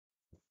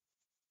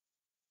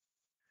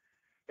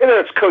Hey there,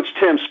 it's Coach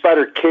Tim,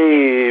 Spider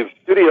Cave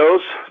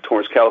Studios,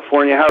 Torrance,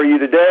 California. How are you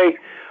today?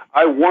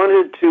 I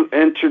wanted to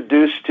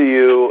introduce to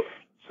you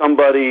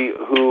somebody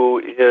who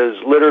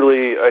is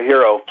literally a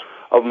hero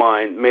of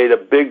mine, made a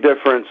big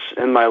difference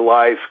in my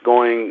life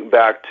going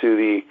back to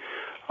the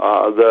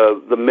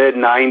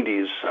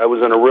mid-'90s. I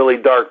was in a really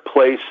dark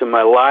place in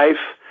my life.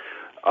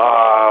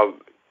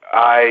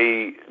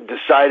 I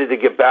decided to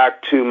get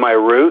back to my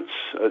roots.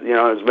 I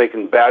was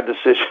making bad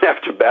decision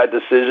after bad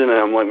decision, and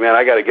I'm like, man,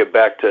 I got to get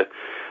back to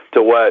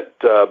what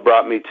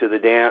brought me to the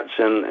dance,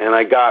 and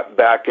I got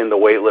back into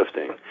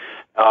weightlifting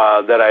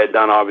that I had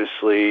done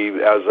obviously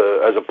as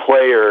a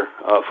player,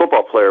 a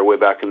football player way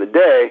back in the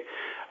day.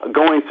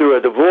 Going through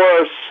a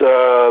divorce,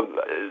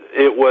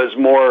 it was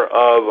more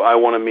of I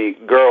want to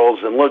meet girls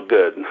and look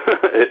good,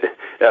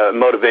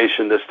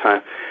 motivation this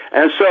time.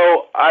 And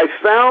so I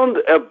found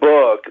a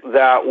book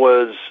that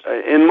was,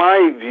 in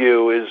my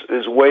view,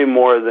 is way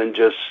more than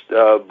just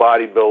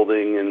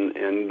bodybuilding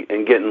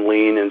and getting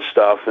lean and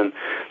stuff. And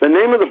the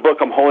name of the book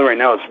I'm holding right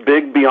now is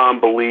Big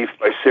Beyond Belief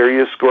by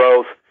Serious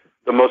Growth,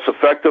 the most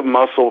effective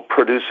muscle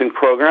producing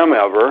program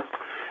ever.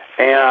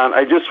 And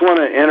I just want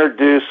to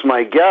introduce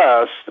my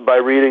guest by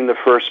reading the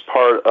first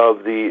part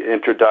of the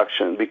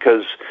introduction,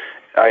 because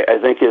I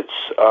think it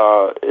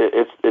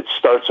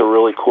starts a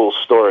really cool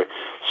story.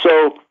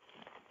 So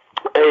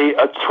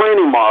a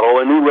training model,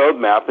 a new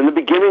roadmap. In the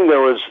beginning,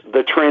 there was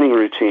the training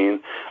routine.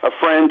 A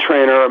friend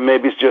trainer, or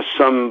maybe it's just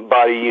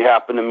somebody you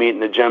happen to meet in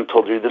the gym,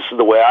 told you this is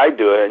the way I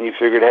do it, and you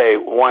figured, hey,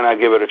 why not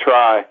give it a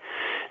try?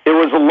 It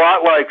was a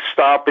lot like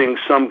stopping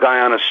some guy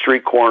on a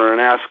street corner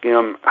and asking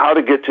him how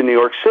to get to New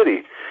York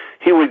City.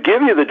 He would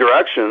give you the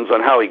directions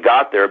on how he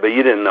got there, but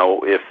you didn't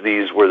know if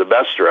these were the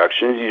best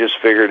directions. You just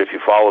figured if you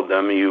followed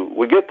them, you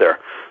would get there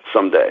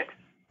someday.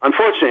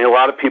 Unfortunately, a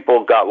lot of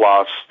people got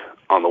lost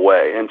on the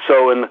way. And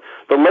so in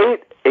the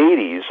late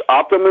 80s,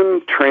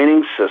 Optimum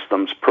Training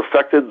Systems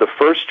perfected the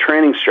first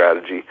training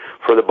strategy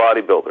for the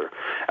bodybuilder.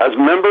 As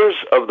members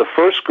of the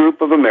first group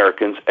of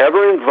Americans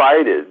ever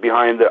invited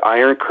behind the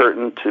Iron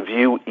Curtain to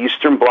view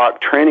Eastern Bloc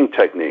training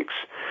techniques,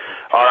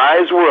 our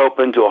eyes were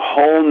opened to a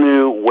whole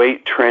new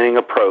weight training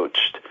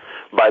approach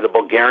by the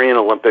Bulgarian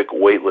Olympic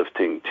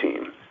weightlifting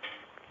team.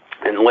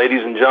 And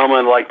ladies and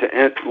gentlemen,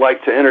 I'd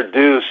like to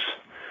introduce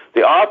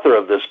the author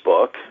of this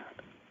book,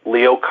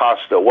 Leo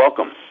Costa.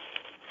 Welcome.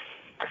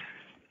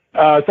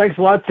 Thanks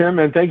a lot, Tim,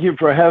 and thank you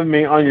for having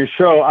me on your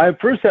show. I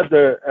first have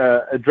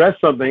to address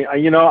something.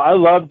 I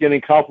love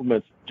getting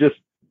compliments. Just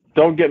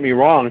don't get me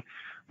wrong.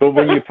 But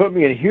when you put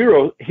me in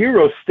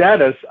hero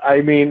status,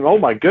 I mean, oh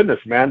my goodness,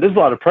 man, there's a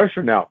lot of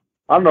pressure now.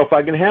 I don't know if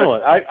I can handle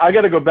it. I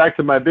got to go back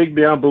to my big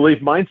beyond belief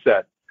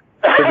mindset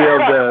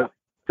to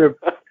be able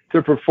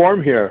to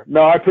perform here.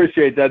 No, I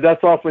appreciate that.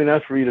 That's awfully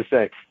nice for you to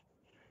say.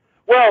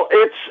 Well,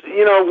 it's,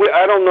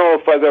 I don't know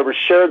if I've ever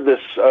shared this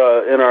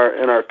in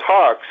our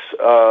talks.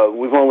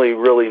 We've only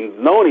really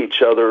known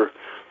each other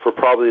for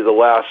probably the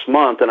last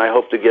month, and I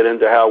hope to get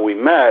into how we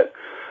met.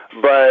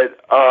 But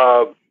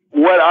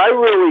what I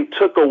really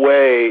took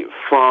away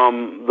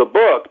from the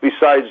book,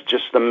 besides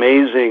just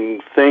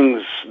amazing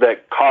things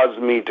that caused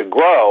me to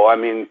grow, I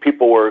mean,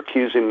 people were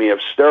accusing me of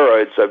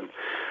steroids.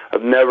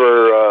 I've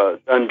never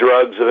done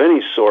drugs of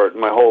any sort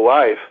in my whole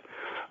life.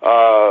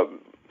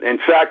 In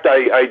fact,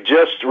 I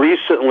just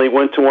recently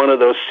went to one of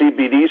those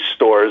CBD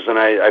stores, and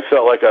I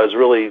felt like I was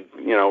really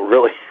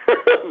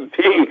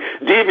being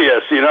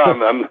devious.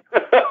 I'm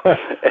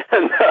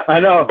and I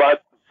know.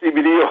 Bought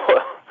CBD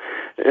oil.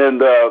 And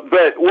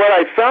but what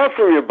I found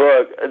from your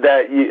book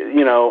that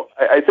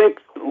I think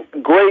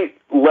great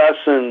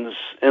lessons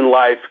in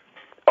life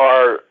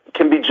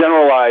can be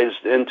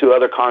generalized into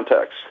other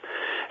contexts.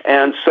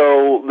 And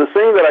so the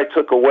thing that I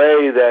took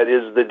away that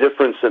is the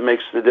difference that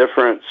makes the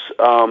difference,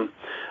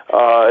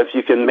 if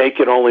you can make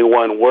it only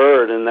one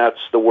word, and that's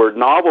the word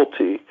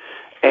novelty.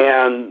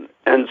 And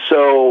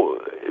so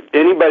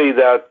anybody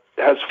that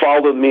has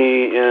followed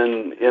me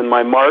in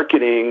my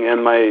marketing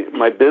and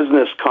my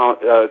business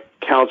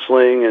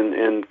counseling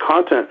and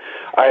content,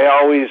 I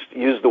always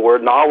use the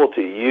word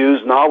novelty.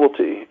 Use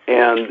novelty,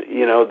 and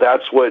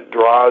that's what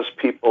draws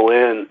people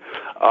in.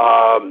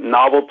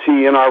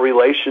 Novelty in our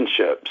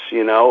relationships.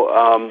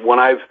 When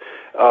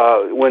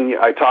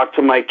I talk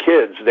to my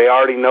kids, they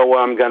already know what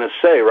I'm going to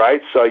say,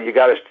 right? So you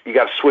got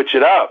to switch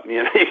it up.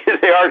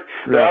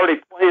 They're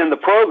already playing the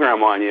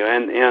program on you,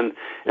 and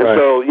right.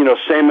 So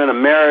same in a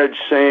marriage,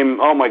 same.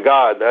 Oh my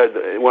God,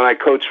 when I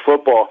coach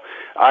football,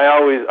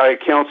 I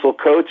counsel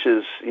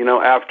coaches.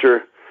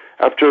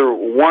 After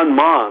 1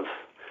 month,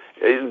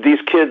 these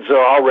kids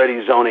are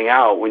already zoning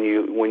out when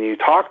you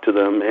talk to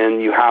them,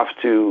 and you have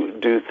to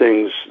do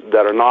things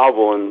that are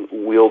novel, and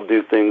we'll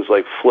do things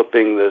like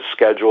flipping the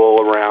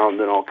schedule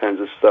around and all kinds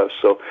of stuff.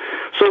 So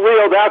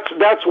Leo,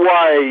 that's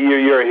why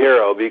you're a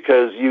hero,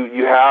 because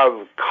you have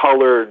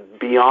colored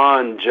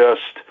beyond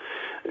just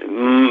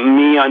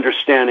me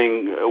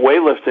understanding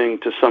weightlifting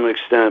to some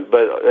extent,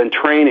 and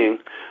training.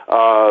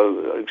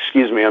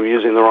 Excuse me, I'm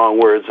using the wrong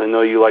words. I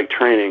know you like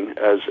training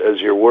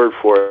as your word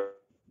for it.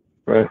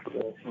 Right.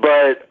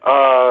 But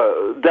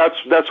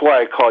that's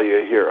why I call you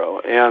a hero.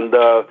 And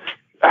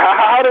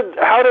how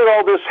did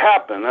all this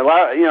happen?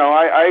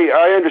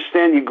 I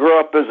understand you grew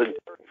up as a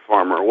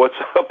farmer. What's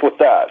up with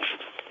that?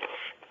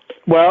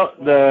 Well,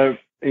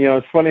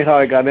 it's funny how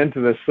I got into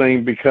this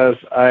thing, because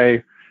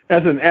as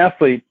an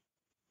athlete,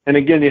 and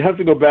again, you have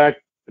to go back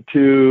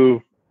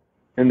to,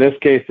 in this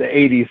case, the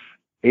 80s,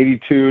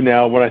 82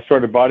 now, when I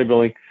started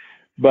bodybuilding.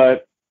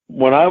 But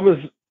when I was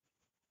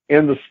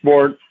in the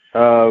sport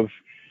of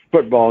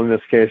football, in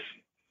this case,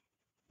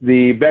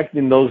 back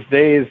in those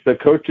days, the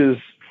coaches,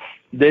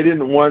 they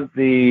didn't want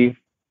the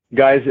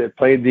guys that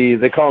played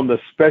they call them the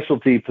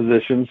specialty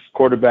positions,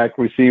 quarterback,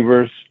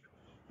 receivers,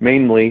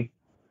 mainly.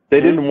 They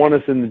didn't want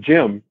us in the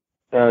gym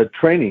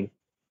training.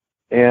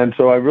 And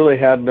so I really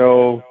had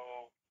no,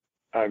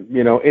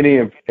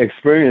 any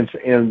experience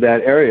in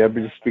that area,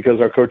 just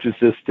because our coaches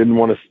just didn't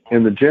want us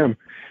in the gym.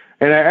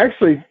 And I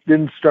actually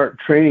didn't start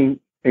training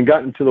and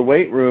got into the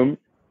weight room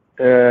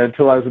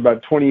until I was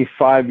about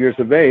 25 years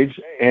of age.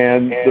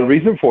 And the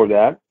reason for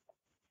that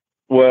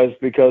was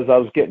because I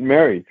was getting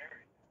married.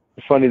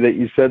 It's funny that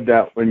you said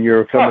that when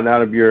you're coming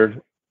out of your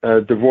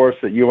divorce,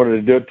 that you wanted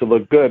to do it to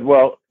look good.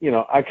 Well,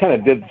 I kind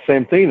of did the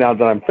same thing now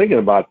that I'm thinking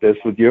about this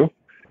with you.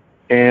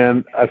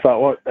 And I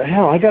thought, well,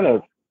 hell, I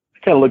gotta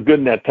look good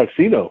in that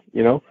tuxedo,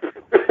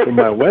 for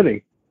my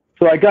wedding.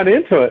 So I got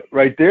into it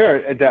right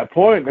there at that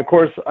point. Of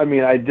course, I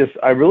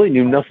really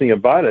knew nothing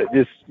about it.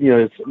 Just,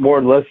 it's more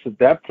or less at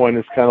that point,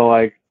 it's kind of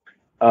like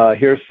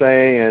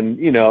hearsay, and,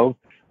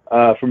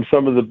 from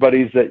some of the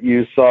buddies that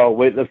you saw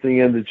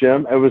weightlifting in the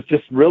gym, it was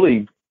just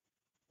really,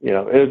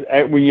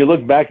 when you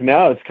look back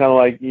now, it's kind of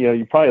like,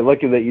 you're probably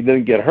lucky that you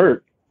didn't get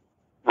hurt.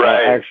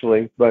 Right.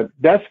 Actually. But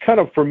that's kind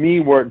of, for me,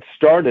 where it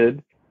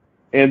started.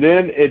 And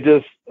then it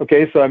just,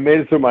 so I made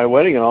it through my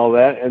wedding and all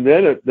that. And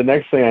then the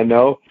next thing I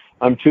know,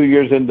 I'm 2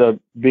 years into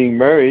being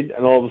married,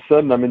 and all of a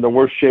sudden I'm in the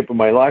worst shape of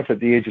my life at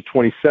the age of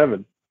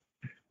 27,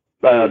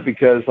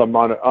 because I'm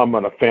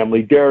on a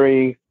family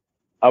dairy.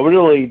 I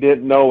really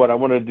didn't know what I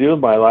wanted to do in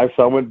my life,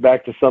 so I went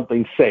back to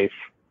something safe.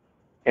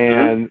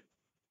 And,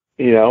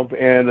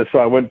 and so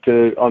I went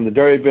on the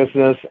dairy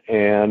business,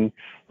 and,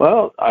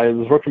 well, I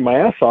was working my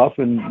ass off,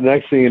 and the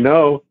next thing you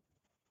know,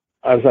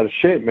 I was out of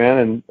shape, man.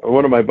 And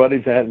one of my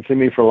buddies that hadn't seen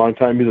me for a long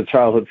time, he's a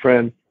childhood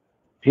friend,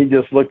 he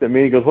just looked at me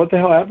and he goes, "What the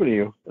hell happened to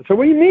you?" I said,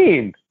 "What do you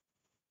mean?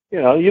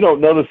 You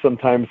don't notice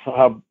sometimes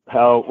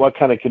what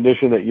kind of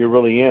condition that you're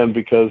really in,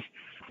 because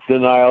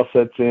denial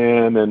sets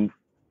in, and,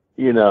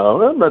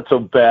 I'm not so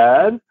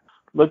bad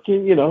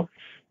looking,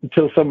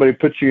 until somebody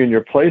puts you in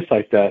your place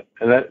like that."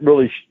 And that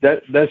really,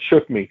 that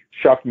shocked me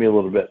a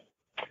little bit.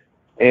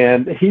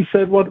 And he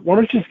said, "Well, why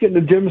don't you just get in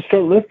the gym and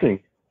start lifting?"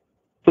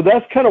 So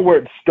that's kind of where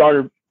it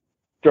started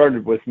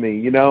with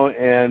me,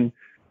 and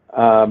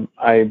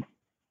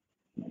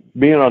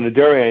being on the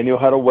dairy, I knew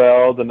how to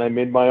weld, and I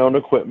made my own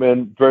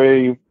equipment,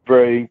 very,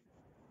 very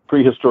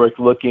prehistoric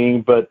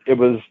looking, but it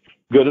was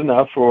good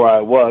enough for where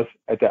I was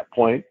at that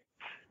point.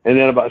 And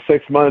then about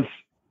 6 months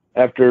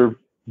after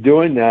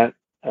doing that,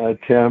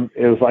 Tim,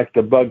 it was like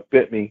the bug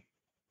bit me.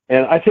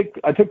 And I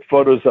took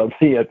photos of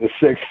me at the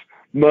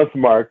 6-month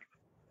mark,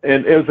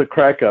 and it was a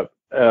crack up.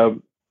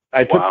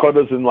 I took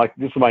photos in like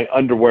just my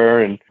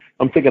underwear, and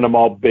I'm thinking I'm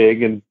all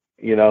big, and,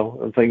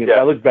 I'm thinking,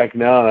 I look back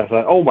now and I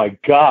thought, oh my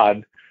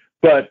God.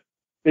 But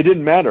it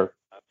didn't matter.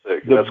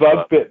 The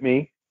bug bit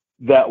me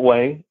that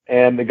way,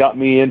 and it got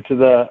me into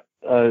the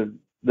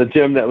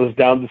gym that was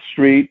down the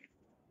street.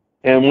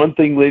 And one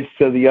thing leads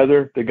to the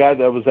other. The guy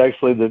that was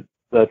actually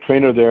the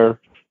trainer there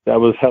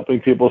that was helping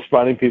people,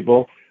 spotting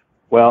people,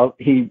 well,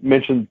 he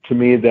mentioned to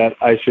me that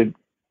I should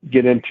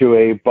get into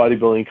a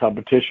bodybuilding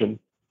competition.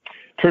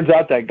 Turns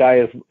out that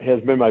guy has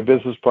been my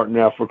business partner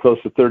now for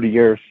close to 30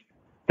 years.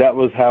 That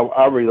was how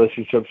our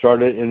relationship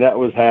started, and that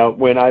was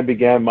when I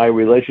began my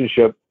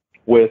relationship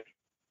with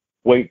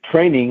weight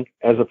training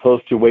as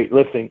opposed to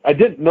weightlifting. I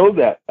didn't know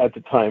that at the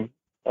time,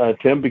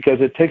 Tim,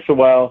 because it takes a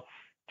while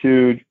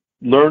to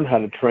learn how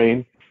to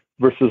train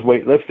versus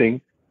weightlifting.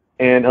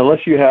 And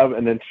unless you have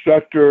an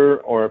instructor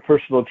or a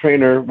personal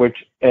trainer,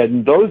 which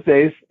in those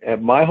days,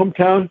 at my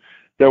hometown,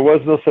 there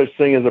was no such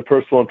thing as a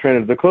personal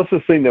trainer. The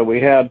closest thing that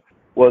we had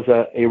was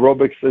an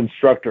aerobics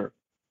instructor,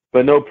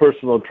 but no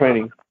personal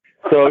training.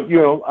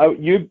 So,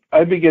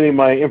 I'd be getting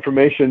my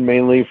information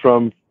mainly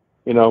from,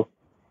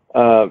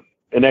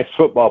 an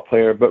ex-football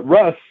player. But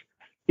Russ,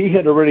 he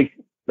had already,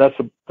 that's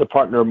the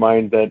partner of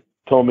mine that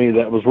told me,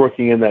 that was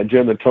working in that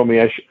gym, that told me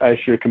I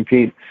should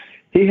compete.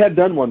 He had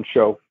done one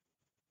show,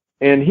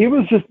 and he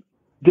was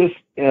just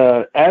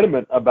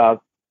adamant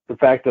about the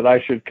fact that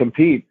I should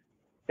compete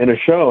in a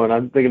show. And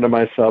I'm thinking to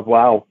myself,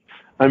 wow.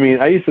 I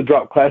mean, I used to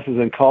drop classes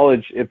in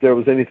college if there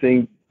was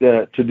anything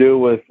to do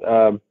with,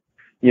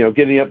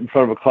 getting up in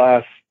front of a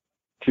class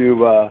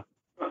to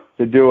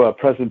do a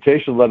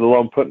presentation, let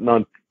alone putting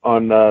on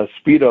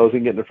Speedos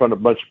and getting in front of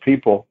a bunch of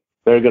people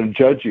that are going to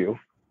judge you.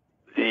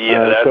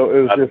 Yeah, so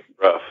it was just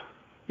rough.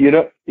 You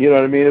know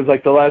what I mean? It was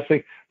like the last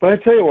thing. But I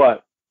tell you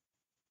what,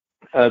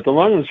 the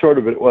long and short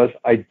of it was,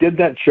 I did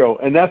that show,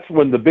 and that's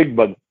when the big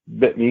bug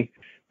bit me,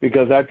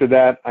 because after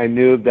that,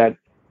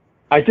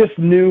 I just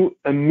knew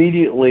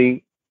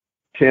immediately,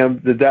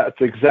 Tim, that that's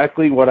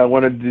exactly what I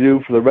wanted to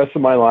do for the rest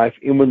of my life,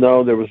 even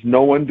though there was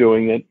no one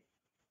doing it.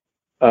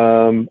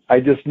 I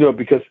just knew it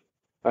because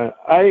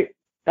I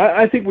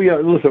think we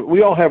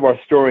all have our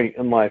story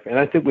in life, and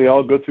I think we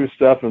all go through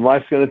stuff, and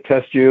life's going to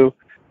test you,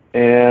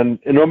 and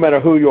no matter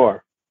who you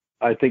are,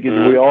 I think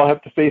we all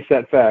have to face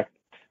that fact.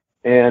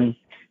 And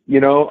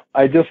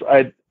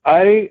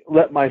I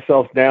let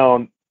myself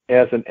down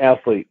as an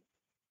athlete,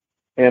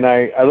 and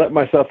I let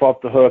myself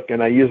off the hook,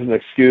 and I use an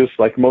excuse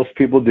like most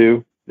people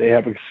do. They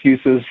have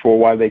excuses for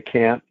why they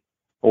can't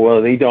or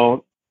why they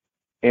don't.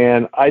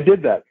 And I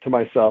did that to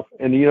myself.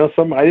 And,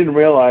 I didn't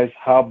realize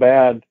how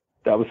bad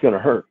that was going to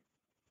hurt,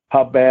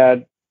 how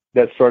bad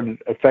that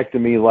started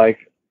affecting me.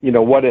 Like,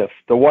 the what if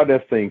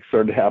thing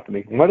started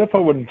happening. What if I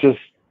would because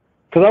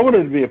I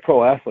wanted to be a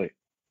pro athlete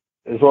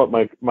is what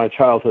my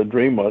childhood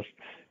dream was.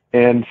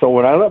 And so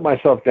when I let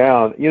myself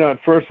down,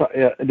 at first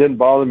it didn't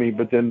bother me,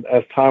 but then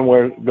as time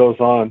goes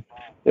on,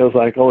 it was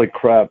like, holy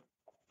crap.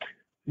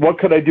 What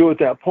could I do at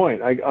that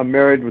point? I'm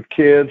married with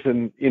kids,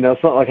 and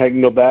it's not like I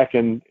can go back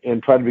and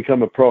try to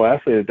become a pro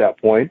athlete at that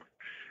point.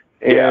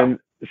 And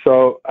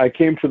so I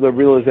came to the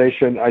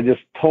realization, I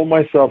just told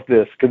myself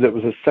this because it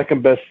was the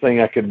second best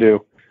thing I could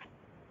do.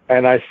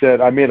 And I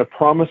said, I made a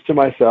promise to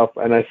myself,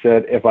 and I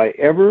said, if I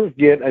ever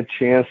get a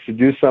chance to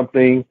do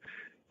something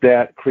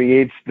that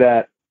creates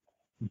that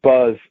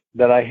buzz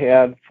that I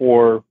had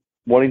for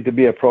wanting to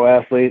be a pro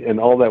athlete and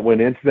all that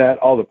went into that,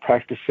 all the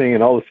practicing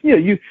and all this,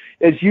 because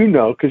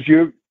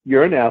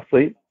you're an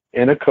athlete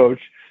and a coach,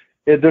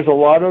 there's a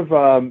lot of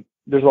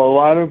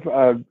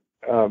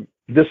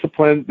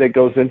discipline that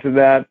goes into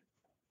that,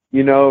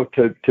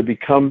 to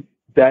become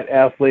that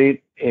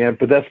athlete.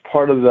 But that's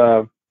part of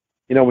the,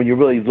 when you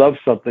really love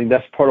something,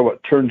 that's part of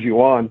what turns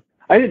you on.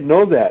 I didn't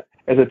know that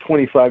as a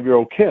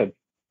 25-year-old kid,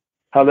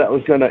 how that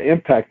was going to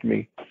impact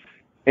me.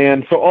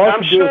 And so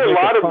I'm sure a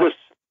lot of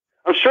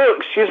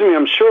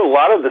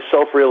the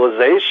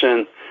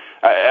self-realization,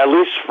 at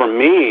least for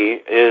me,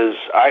 is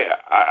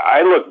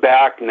I look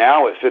back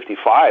now at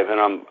 55 and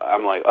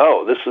I'm like,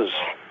 oh, this is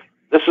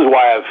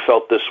why I've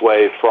felt this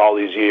way for all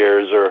these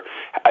years, or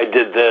I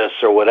did this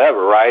or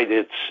whatever, right?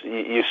 It's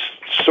you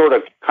sort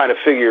of kind of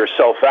figure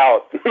yourself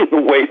out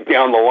way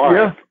down the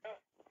line.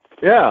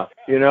 Yeah.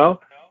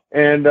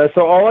 And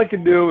so all I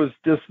could do was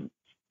just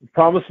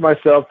promise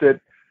myself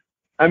that,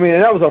 and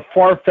that was a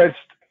far-fetched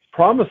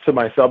promise to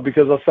myself,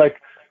 because it's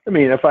like,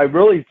 if I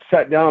really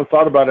sat down and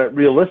thought about it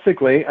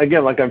realistically,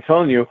 again, like I'm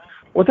telling you,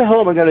 what the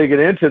hell am I going to get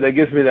into that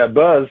gives me that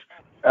buzz,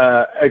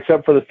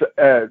 except for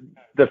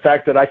the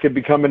fact that I could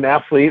become an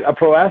athlete, a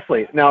pro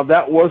athlete. Now,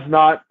 that was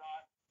not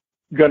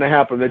going to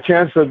happen. The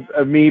chance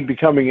of me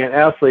becoming an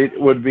athlete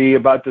would be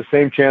about the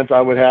same chance I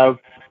would have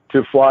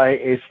to fly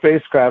a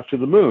spacecraft to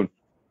the moon.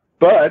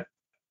 But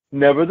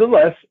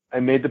nevertheless, I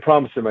made the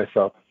promise to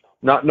myself,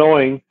 not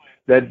knowing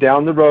that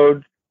down the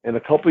road in a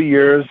couple of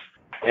years,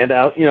 and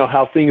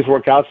how things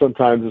work out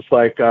sometimes. It's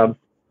like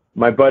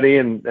my buddy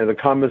and the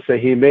comments that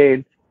he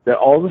made, that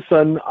all of a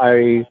sudden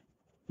I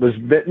was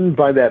bitten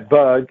by that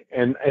bug.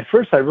 And at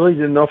first I really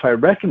didn't know if I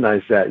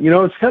recognized that.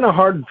 It's kind of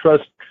hard to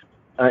trust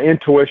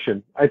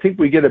intuition. I think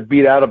we get it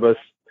beat out of us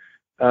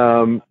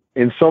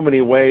in so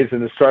many ways,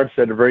 and it starts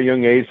at a very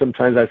young age.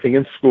 Sometimes I think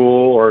in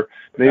school, or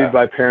maybe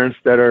by parents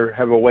that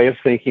have a way of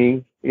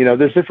thinking.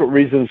 There's different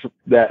reasons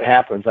that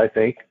happens, I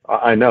think.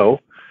 I know.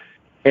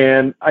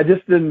 And I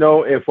just didn't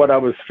know if what I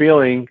was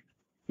feeling,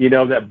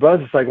 that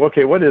buzz, it's like,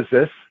 okay, what is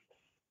this?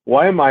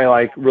 Why am I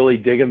like really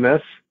digging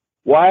this?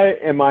 Why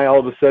am I all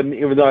of a sudden,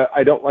 even though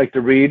I don't like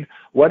to read,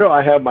 why do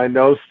I have my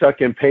nose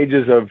stuck in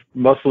pages of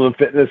Muscle and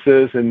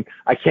Fitnesses and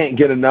I can't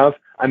get enough?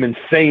 I'm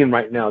insane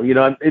right now.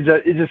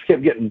 It just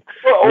kept getting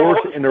worse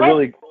in a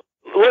really...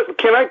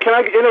 Can I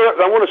interrupt?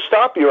 I want to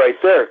stop you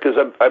right there, because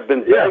I've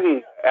been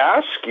begging to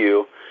ask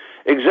you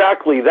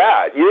exactly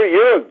that.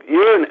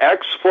 You're an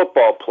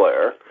ex-football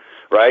player,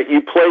 right?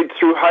 You played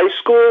through high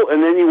school,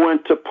 and then you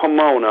went to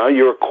Pomona.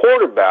 You're a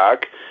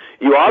quarterback.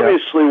 You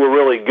obviously were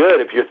really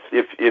good.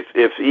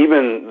 If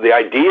even the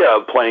idea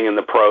of playing in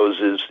the pros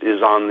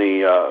is on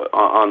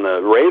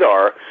the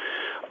radar.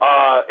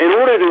 In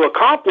order to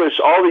accomplish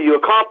all that you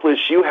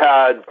accomplished, you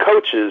had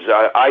coaches,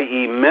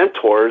 i.e.,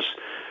 mentors.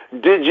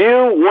 Did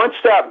you, once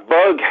that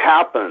bug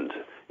happened,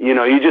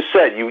 you just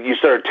said you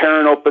started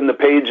tearing open the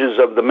pages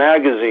of the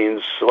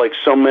magazines like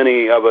so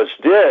many of us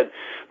did,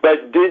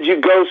 but did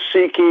you go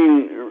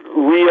seeking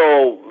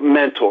real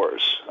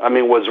mentors?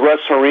 Was Russ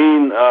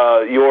Hareen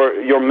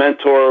your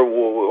mentor,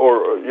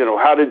 or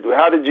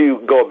how did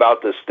you go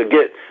about this to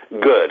get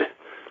good?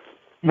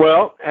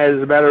 Well,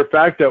 as a matter of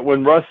fact, that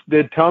when Russ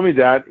did tell me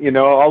that,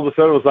 all of a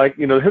sudden it was like,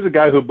 here's a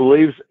guy who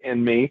believes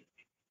in me,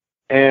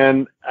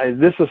 and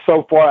this is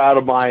so far out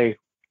of my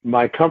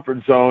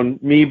comfort zone,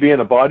 me being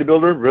a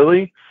bodybuilder,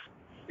 really,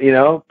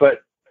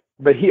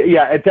 but he,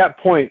 at that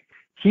point,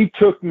 he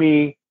took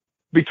me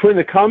between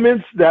the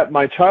comments that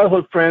my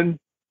childhood friend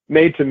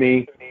made to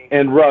me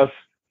and Russ.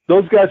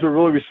 Those guys were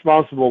really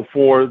responsible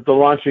for the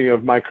launching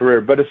of my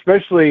career, but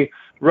especially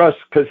Russ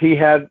because he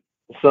had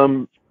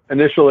some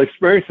initial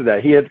experience of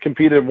that. He had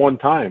competed one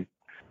time.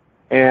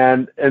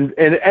 And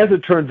as it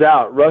turns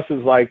out, Russ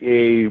is like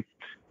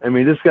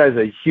this guy's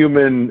a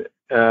human,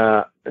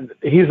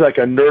 he's like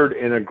a nerd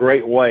in a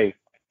great way.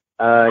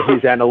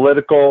 He's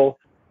analytical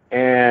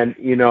and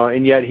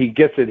yet he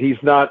gets it.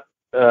 He's not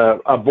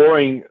a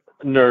boring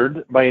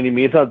nerd by any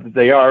means, not that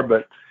they are,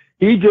 but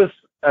he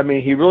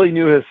really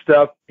knew his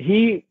stuff.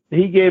 He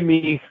gave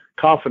me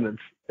confidence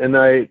and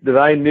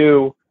I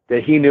knew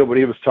that he knew what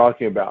he was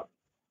talking about.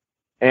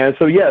 And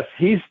so, yes,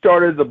 he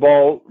started the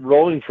ball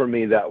rolling for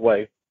me that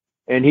way.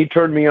 And he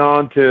turned me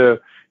on to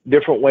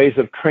different ways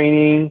of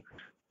training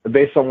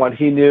based on what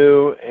he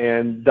knew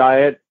and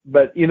diet.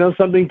 But you know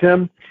something,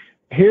 Tim?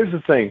 Here's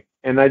the thing.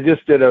 And I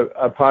just did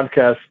a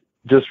podcast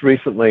just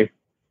recently,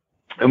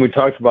 and we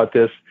talked about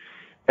this.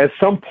 At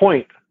some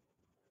point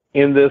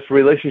in this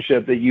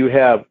relationship that you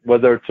have,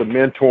 whether it's a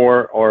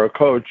mentor or a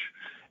coach,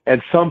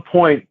 at some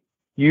point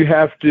you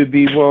have to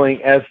be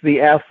willing, as the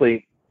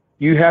athlete,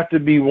 you have to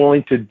be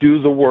willing to do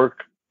the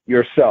work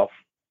yourself.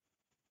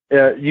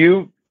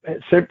 You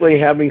simply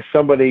having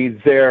somebody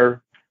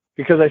there,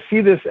 because I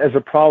see this as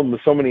a problem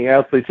with so many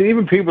athletes and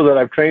even people that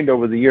I've trained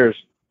over the years.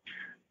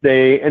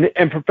 And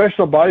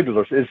professional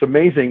bodybuilders. It's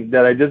amazing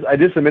that I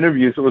did some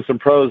interviews with some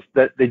pros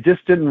that they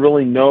just didn't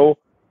really know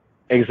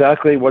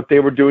exactly what they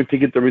were doing to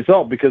get the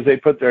result because they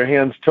put their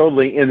hands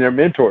totally in their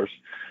mentors.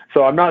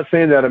 So I'm not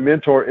saying that a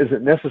mentor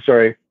isn't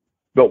necessary,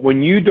 but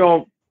when you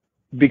don't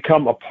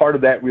become a part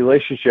of that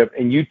relationship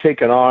and you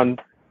take it on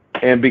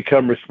and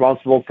become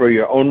responsible for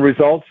your own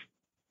results,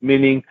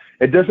 meaning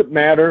it doesn't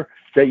matter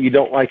that you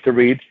don't like to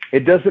read.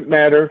 It doesn't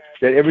matter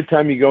that every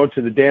time you go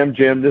into the damn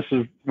gym, this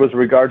is with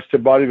regards to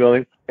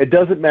bodybuilding, it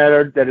doesn't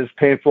matter that it's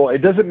painful. It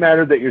doesn't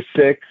matter that you're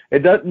sick.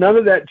 None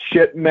of that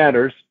shit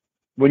matters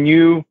when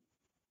you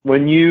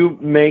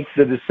make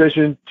the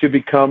decision to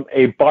become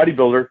a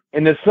bodybuilder.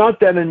 And it's not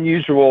that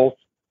unusual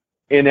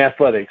in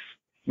athletics.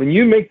 When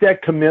you make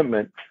that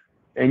commitment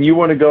and you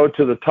want to go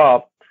to the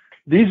top,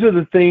 these are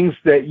the things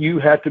that you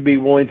have to be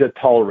willing to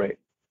tolerate.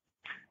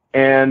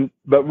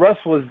 But Russ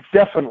was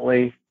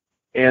definitely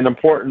an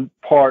important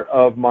part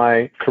of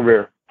my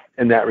career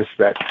in that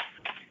respect.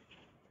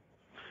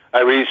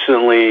 I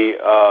recently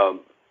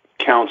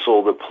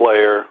counseled a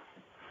player,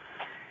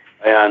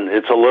 and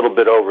it's a little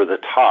bit over the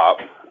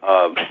top,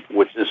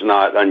 which is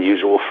not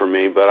unusual for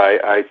me, but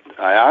I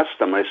asked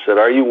him, I said,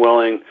 are you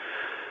willing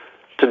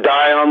to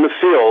die on the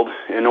field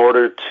in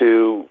order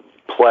to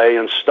play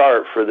and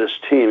start for this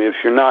team? If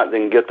you're not,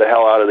 then get the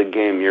hell out of the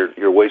game.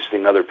 You're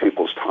wasting other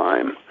people's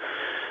time.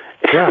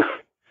 Yeah.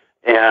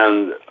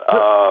 And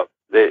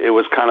it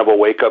was kind of a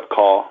wake-up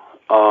call.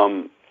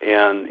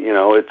 And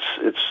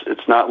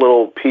it's not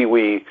little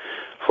pee-wee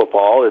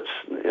football.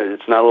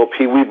 It's not little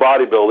pee-wee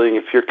bodybuilding.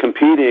 If you're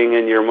competing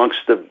and you're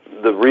amongst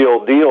the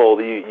real deal,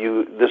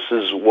 this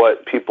is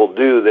what people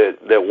do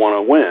that want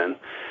to win.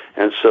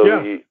 And so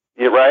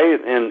you're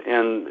right.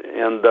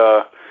 And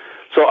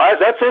so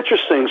that's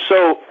interesting.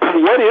 So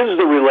what is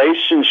the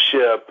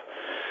relationship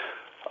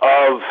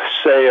of,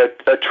 say,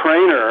 a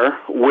trainer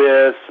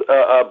with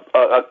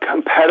a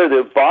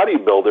competitive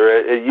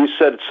bodybuilder? You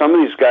said some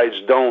of these guys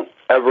don't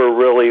ever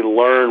really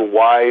learn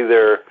why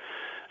they're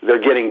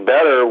getting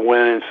better,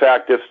 when in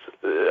fact,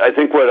 I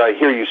think what I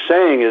hear you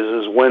saying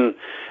is when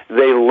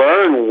they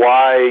learn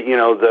why,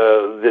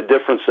 the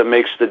difference that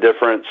makes the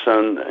difference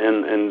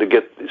and to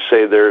get,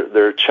 say,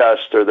 their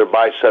chest or their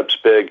biceps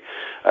big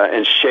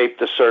and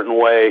shaped a certain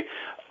way,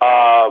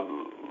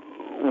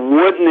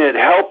 wouldn't it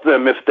help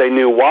them if they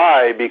knew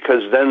why?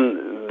 Because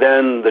then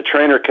the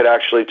trainer could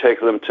actually take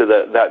them to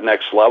that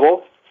next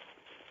level.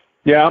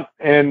 Yeah,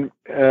 and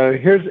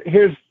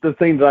here's the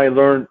thing that I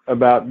learned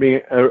about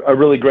being a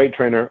really great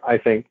trainer, I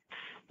think,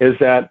 is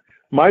that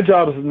my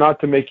job is not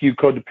to make you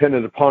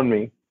codependent upon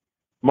me.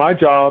 My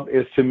job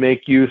is to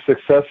make you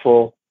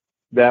successful,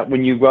 that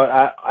when you go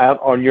out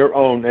on your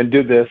own and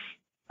do this,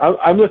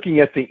 I'm looking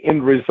at the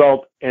end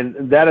result, and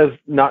that is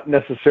not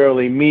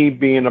necessarily me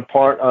being a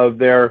part of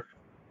their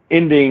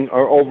ending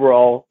or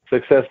overall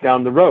success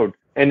down the road.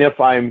 And if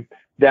I'm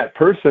that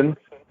person,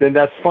 then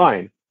that's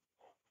fine.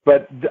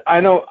 But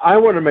I know I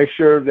want to make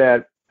sure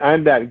that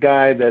I'm that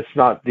guy that's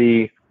not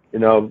the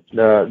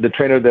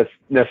trainer that's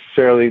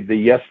necessarily the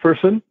yes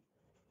person.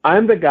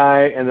 I'm the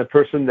guy and the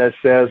person that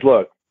says,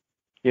 look,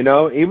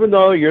 even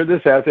though you're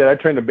this athlete, I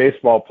trained a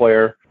baseball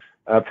player,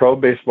 a pro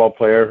baseball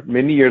player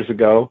many years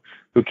ago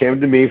who came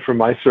to me for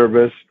my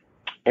service.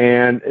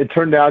 And it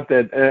turned out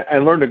that I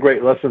learned a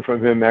great lesson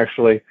from him,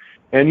 actually.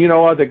 And you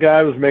know what? The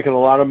guy was making a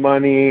lot of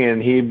money,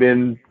 and he'd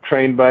been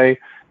trained by,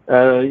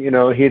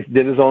 he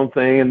did his own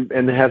thing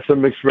and had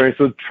some experience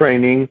with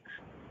training.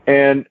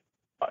 And,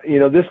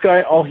 this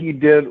guy, all he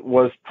did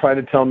was try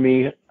to tell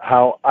me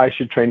how I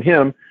should train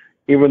him,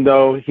 even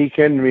though he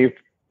came to me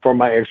for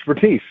my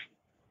expertise.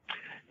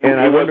 And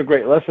I learned a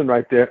great lesson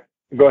right there.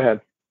 Go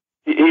ahead.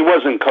 He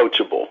wasn't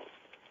coachable.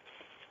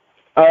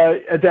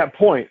 At that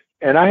point.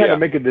 And I had to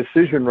make a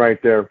decision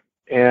right there.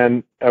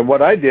 And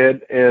what I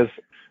did is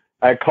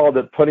I called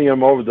it putting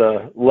him over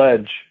the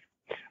ledge.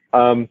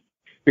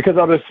 because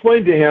I was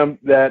explaining to him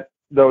that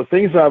the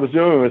things that I was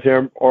doing with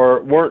him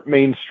weren't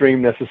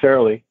mainstream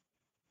necessarily,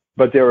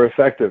 but they were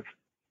effective.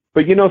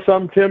 But you know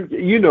something, Tim,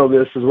 you know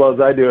this as well as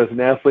I do as an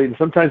athlete, and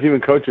sometimes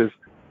even coaches.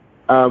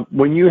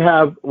 When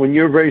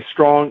you're very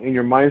strong in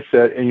your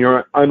mindset and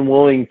you're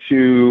unwilling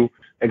to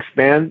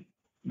expand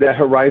that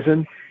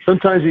horizon,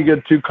 sometimes you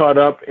get too caught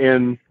up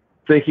in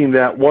thinking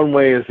that one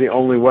way is the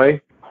only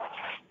way.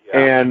 Yeah.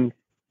 And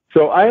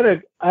so I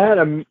had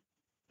to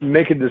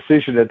make a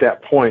decision at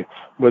that point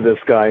with this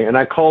guy, and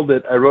I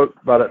wrote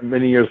about it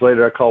many years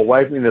later. I called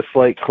wiping the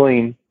slate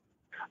clean.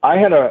 I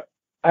had to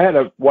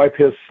wipe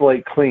his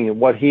slate clean,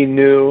 what he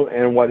knew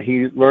and what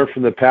he learned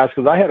from the past.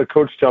 Because I had a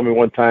coach tell me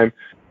one time,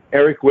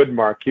 Eric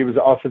Widmark, he was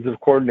the offensive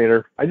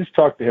coordinator. I just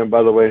talked to him,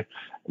 by the way,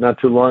 not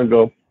too long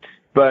ago.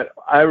 But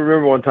I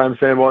remember one time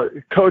saying, well,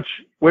 Coach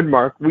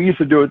Widmark, we used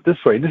to do it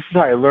this way. This is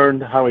how I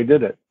learned how he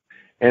did it.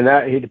 And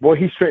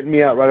he straightened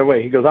me out right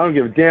away. He goes, I don't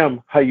give a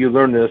damn how you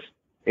learned this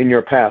in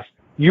your past.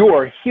 You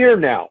are here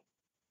now.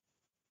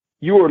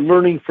 You are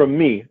learning from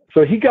me.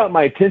 So he got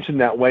my attention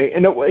that way.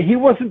 And he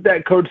wasn't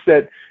that coach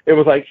that it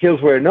was like his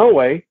way or no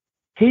way.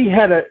 He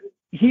had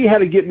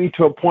to get me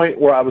to a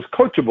point where I was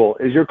coachable,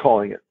 as you're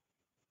calling it.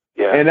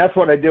 Yeah. And that's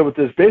what I did with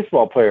this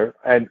baseball player.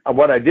 And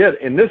what I did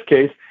in this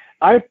case,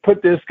 I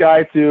put this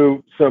guy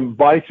through some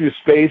body through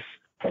space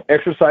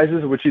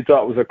exercises, which he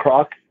thought was a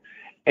crock.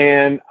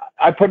 And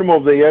I put him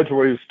over the edge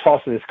where he was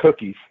tossing his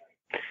cookies.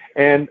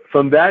 And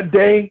from that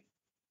day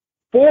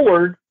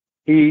forward,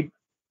 he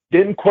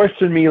didn't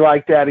question me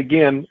like that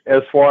again,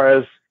 as far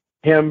as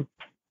him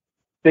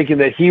thinking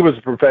that he was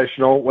a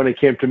professional when it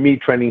came to me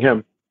training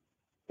him.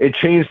 It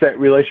changed that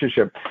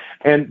relationship.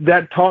 And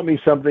that taught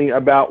me something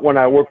about when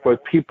I work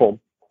with people.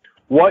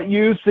 What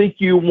you think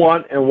you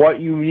want and what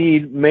you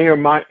need may or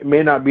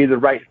may not be the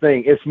right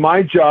thing. It's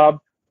my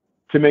job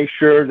to make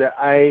sure that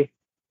I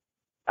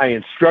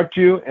instruct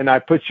you and I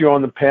put you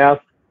on the path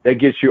that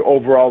gets you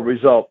overall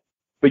result.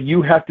 But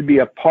you have to be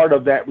a part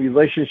of that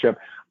relationship.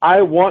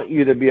 I want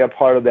you to be a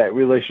part of that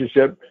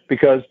relationship,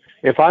 because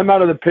if I'm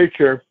out of the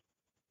picture,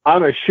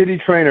 I'm a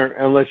shitty trainer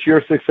unless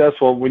you're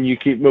successful when you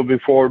keep moving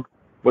forward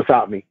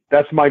without me.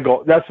 That's my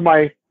goal. That's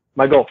my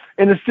goal.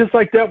 And it's just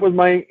like that with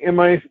in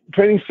my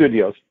training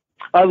studios.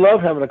 I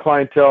love having a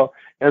clientele,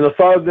 and the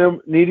thought of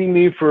them needing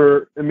me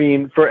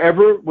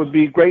forever would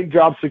be great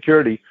job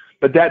security,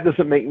 but that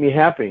doesn't make me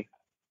happy.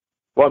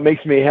 What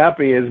makes me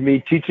happy is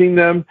me teaching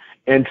them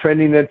and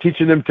training them,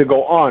 teaching them to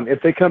go on.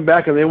 If they come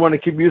back and they want to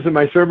keep using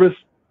my service,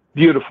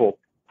 beautiful.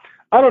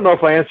 I don't know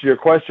if I answered your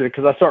question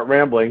because I start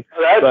rambling.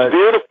 That's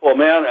beautiful,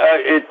 man.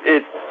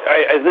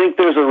 I think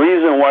there's a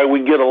reason why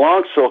we get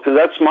along so, because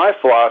that's my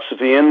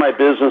philosophy in my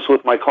business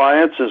with my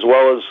clients as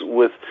well as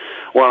with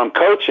when I'm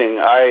coaching.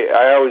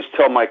 I always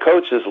tell my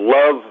coaches,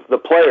 love the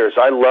players.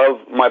 I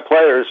love my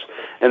players,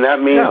 and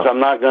that means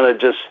I'm not going to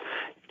just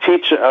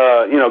teach,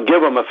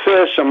 give them a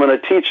fish. I'm going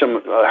to teach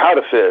them how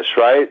to fish,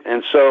 right?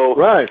 And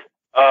so,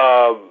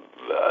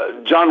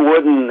 John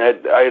Wooden,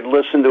 I had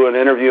listened to an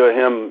interview of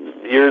him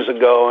years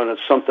ago, and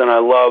it's something I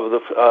love.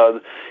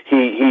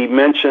 He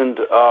mentioned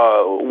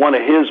one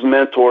of his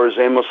mentors,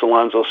 Amos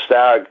Alonzo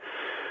Stagg,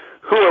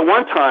 who at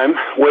one time,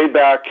 way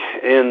back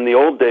in the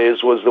old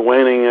days, was the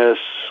winningest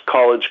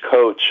college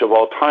coach of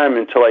all time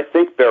until I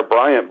think Bear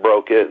Bryant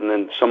broke it, and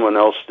then someone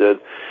else did.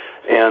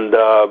 And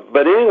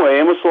but anyway,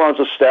 Amos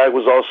Alonzo Stagg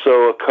was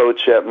also a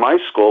coach at my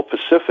school,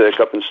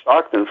 Pacific, up in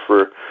Stockton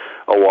for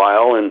a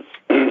while, and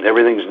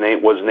everything's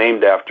was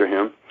named after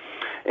him.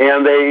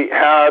 And they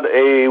had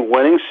a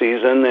winning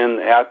season, and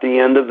at the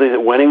end of the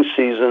winning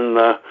season,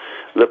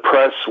 the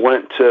press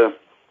went to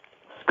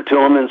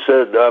him and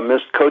said,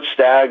 Mr. Coach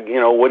Stagg,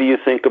 what do you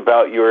think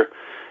about your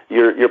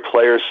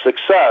players'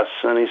 success?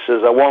 And he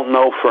says, I won't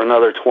know for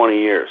another 20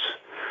 years.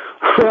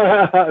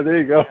 There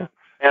you go.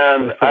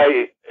 And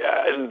I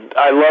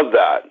love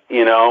that,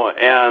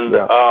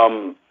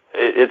 and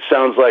it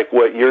sounds like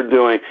what you're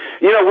doing.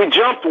 We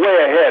jumped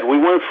way ahead. We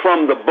went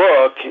from the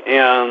book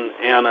and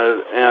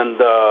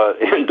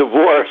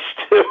divorce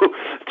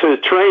to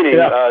training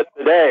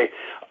today.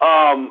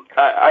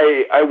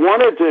 I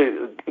wanted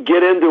to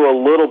get into a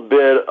little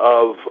bit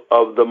of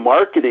the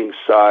marketing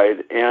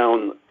side,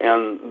 and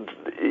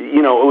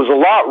it was a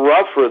lot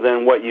rougher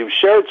than what you've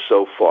shared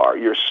so far.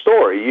 Your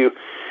story, you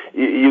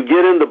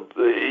get into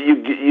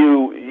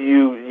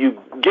you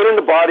get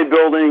into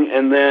bodybuilding,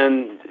 and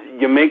then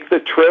you make the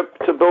trip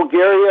to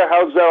Bulgaria.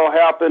 How's that all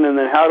happen? And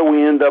then how do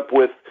we end up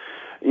with,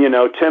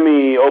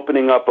 Timmy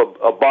opening up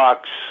a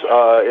box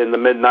in the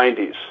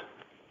mid-90s?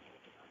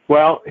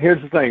 Well,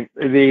 here's the thing.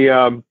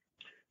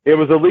 It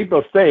was a leap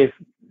of faith,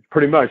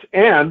 pretty much.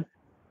 And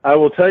I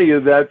will tell you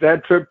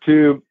that trip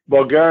to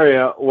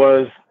Bulgaria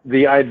was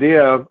the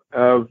idea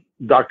of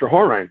Dr.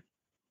 Horine.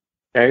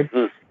 Okay?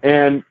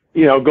 And,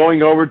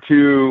 going over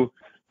to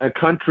a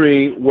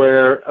country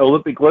where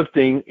Olympic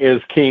lifting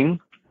is king,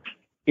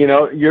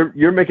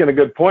 you're making a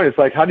good point. It's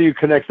like, how do you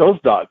connect those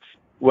dots?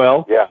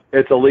 Well,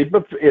 it's a leap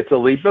of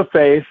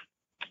faith.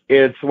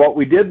 It's what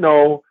we did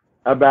know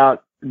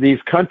about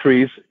these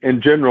countries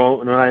in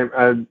general.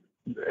 And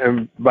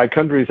and by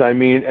countries I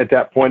mean at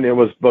that point it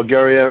was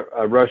Bulgaria,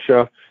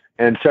 Russia,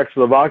 and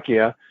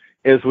Czechoslovakia,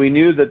 is we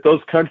knew that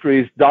those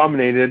countries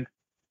dominated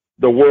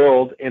the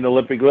world in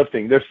Olympic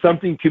lifting. There's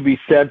something to be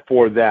said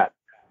for that.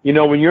 You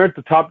know, when you're at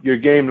the top of your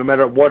game, no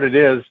matter what it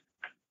is,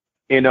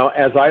 you know,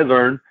 as I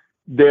learned,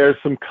 there's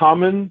some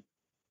common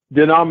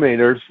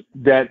denominators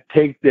that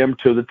take them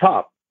to the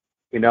top.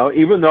 You know,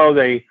 even though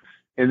they,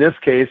 in this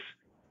case,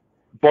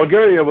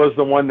 Bulgaria was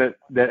the one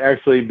that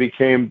actually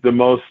became the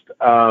most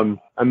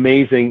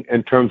amazing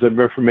in terms of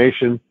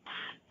information,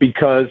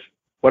 because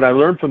what I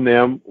learned from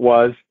them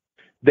was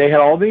they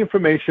had all the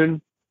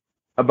information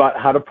about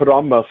how to put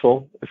on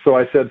muscle. So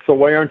I said, so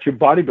why aren't you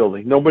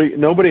bodybuilding?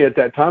 Nobody at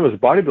that time was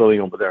bodybuilding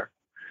over there.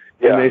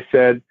 Yeah. And they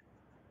said,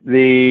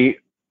 the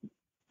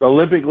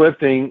Olympic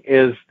lifting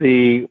is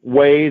the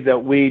way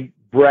that we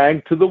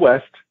brag to the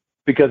West,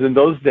 because in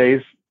those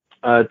days,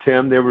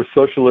 Tim, they were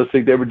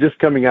socialistic. They were just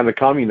coming out of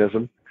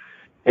communism.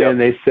 Yep. And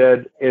they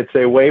said, it's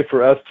a way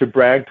for us to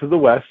brag to the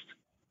West,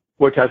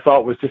 which I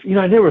thought was just, you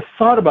know, I never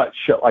thought about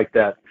shit like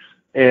that.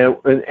 And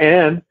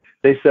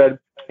they said,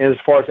 as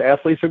far as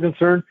athletes are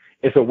concerned,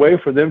 it's a way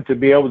for them to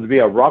be able to be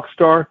a rock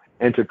star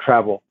and to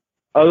travel.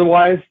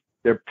 Otherwise,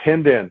 they're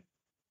pinned in.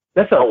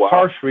 That's a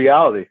harsh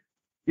reality.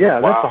 Yeah,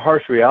 that's a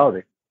harsh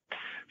reality.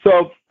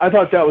 So I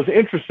thought that was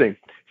interesting.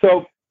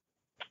 So,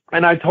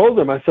 and I told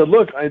them, I said,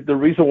 look, the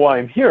reason why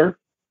I'm here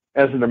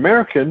as an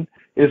American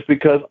is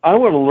because I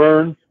want to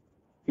learn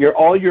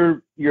all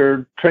your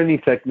training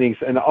techniques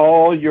and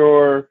all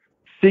your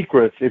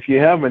secrets, if you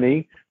have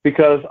any,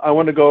 because I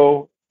want to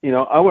go, you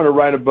know, I want to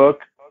write a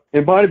book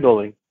in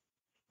bodybuilding.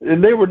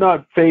 And they were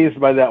not fazed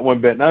by that one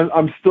bit. And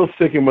I'm still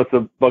sticking with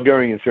the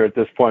Bulgarians here at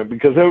this point,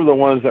 because they were the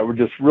ones that were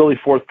just really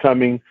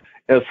forthcoming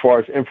as far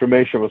as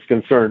information was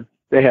concerned.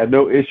 They had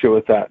no issue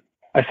with that.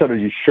 I said, are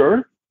you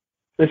sure?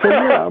 They said,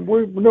 yeah,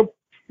 we're no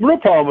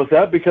problem with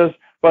that, because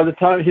by the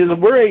time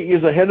we're 8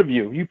 years ahead of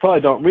you. You probably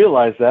don't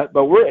realize that,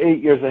 but we're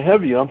 8 years ahead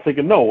of you. I'm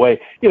thinking, no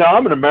way. You know,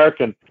 I'm an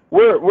American.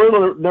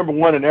 We're number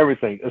one in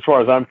everything as far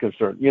as I'm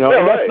concerned. You know,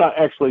 and that's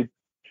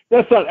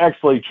not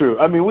actually true.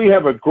 I mean, we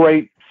have a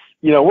great,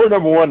 you know, we're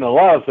number one in a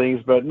lot of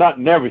things, but not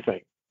in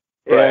everything.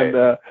 Right.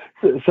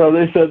 And so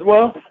they said,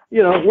 well,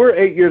 you know, we're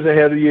 8 years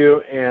ahead of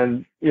you,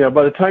 and you know,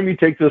 by the time you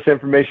take this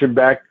information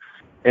back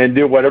and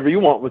do whatever you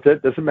want with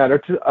it, doesn't matter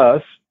to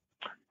us.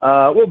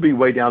 We'll be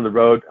way down the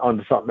road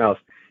onto something else.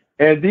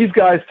 And these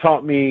guys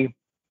taught me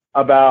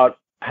about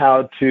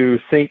how to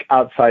think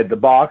outside the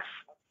box.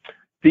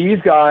 These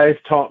guys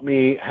taught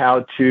me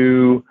how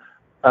to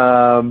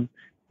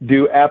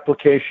do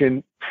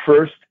application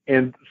first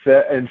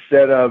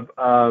instead of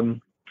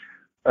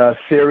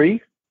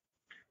theory,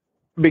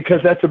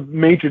 because that's a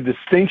major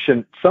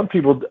distinction. Some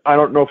people, I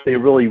don't know if they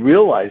really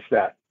realize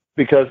that,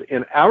 because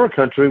in our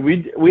country,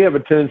 we have a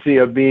tendency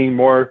of being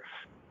more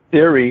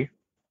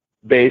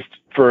theory-based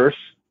first,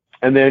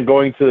 and then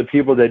going to the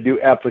people that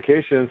do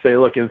application and say,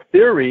 look, in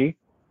theory,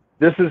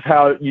 this is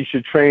how you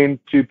should train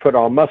to put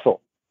on muscle.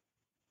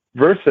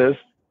 Versus,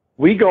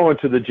 we go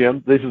into the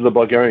gym, these are the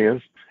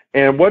Bulgarians,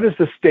 and what is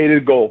the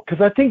stated goal?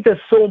 Because I think that's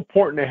so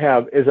important to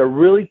have, is a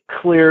really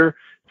clear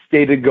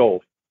stated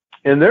goal.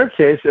 In their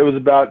case, it was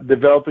about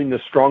developing the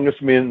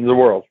strongest men in the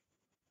world.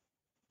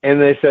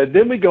 And they said,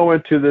 then we go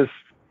into this,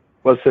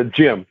 what's a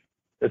gym.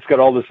 It's got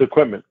all this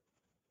equipment.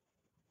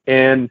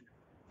 And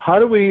now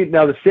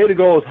the stated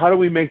goal is, how do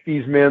we make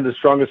these men the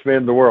strongest men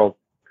in the world?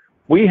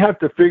 We have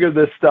to figure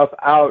this stuff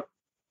out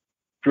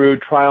through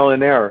trial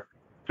and error,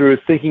 through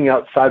thinking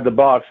outside the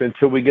box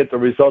until we get the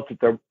results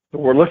that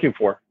we're looking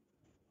for.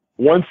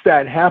 Once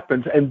that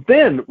happens, and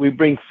then we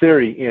bring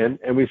theory in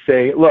and we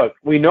say, look,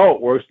 we know it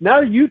works.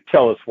 Now you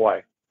tell us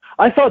why.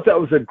 I thought that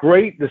was a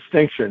great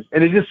distinction,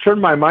 and it just turned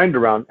my mind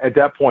around at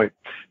that point,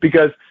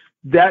 because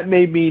that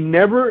made me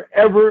never,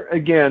 ever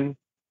again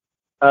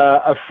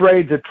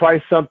afraid to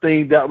try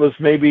something that was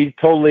maybe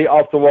totally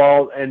off the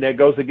wall and that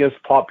goes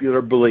against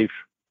popular belief.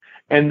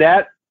 And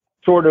that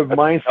sort of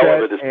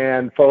mindset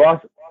and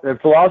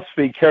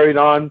philosophy carried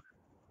on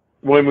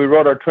when we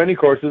wrote our training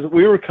courses.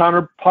 We were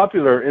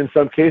counter-popular in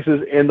some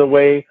cases in the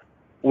way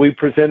we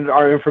presented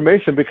our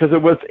information, because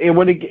it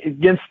went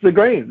against the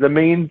grain, the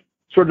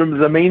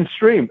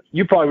mainstream.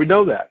 You probably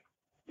know that.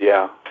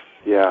 Yeah.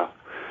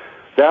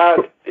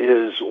 That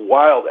is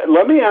wild.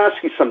 Let me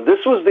ask you something. This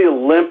is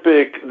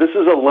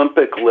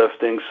Olympic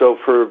lifting. So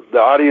for the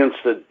audience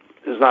that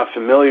is not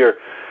familiar,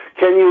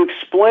 can you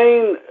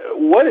explain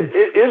what it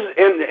is,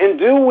 and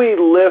do we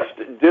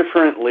lift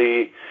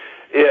differently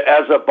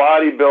as a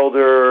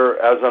bodybuilder,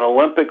 as an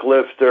Olympic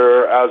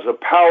lifter, as a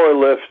power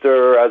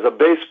lifter, as a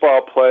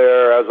baseball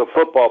player, as a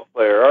football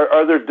player?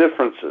 Are there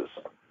differences?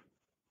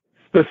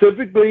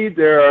 Specifically,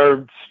 there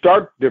are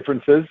stark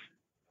differences,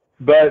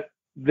 but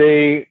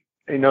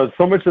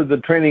so much of the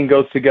training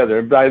goes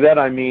together. By that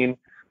I mean,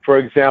 for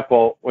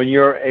example, when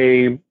you're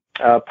a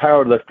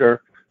power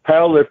lifter,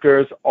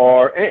 powerlifters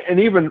and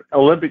even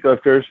Olympic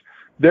lifters,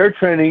 their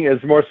training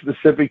is more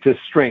specific to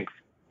strength,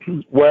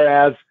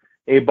 whereas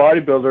a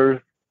bodybuilder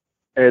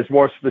is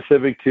more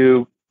specific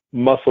to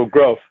muscle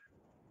growth.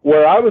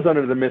 where I was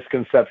under the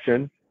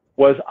misconception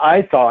was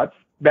I thought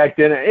back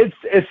then,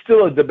 it's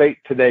still a debate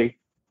today,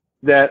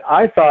 that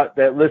I thought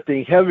that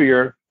lifting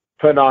heavier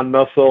put on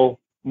muscle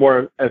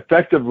more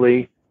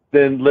effectively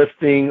than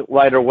lifting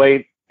lighter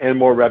weight and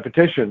more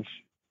repetitions.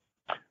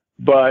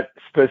 But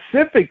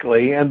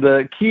specifically, and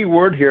the key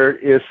word here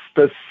is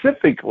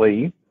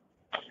specifically,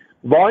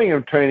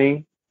 volume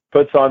training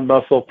puts on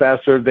muscle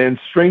faster than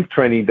strength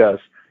training does.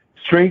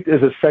 Strength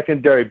is a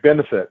secondary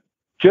benefit.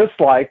 Just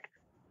like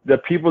the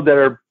people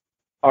that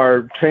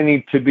are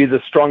training to be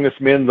the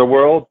strongest men in the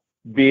world,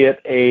 be it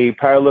a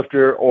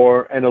powerlifter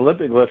or an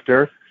Olympic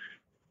lifter,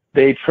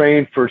 they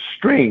train for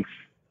strength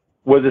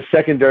with a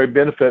secondary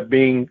benefit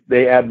being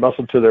they add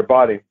muscle to their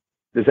body.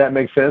 Does that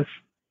make sense?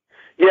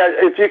 Yeah,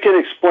 if you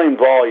can explain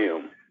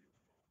volume.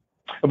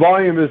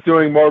 Volume is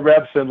doing more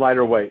reps in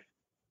lighter weight.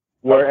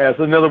 Whereas,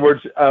 in other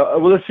words,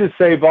 let's just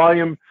say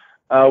volume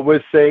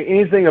would say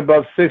anything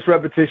above 6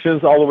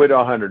 repetitions all the way to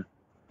 100.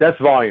 That's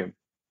volume.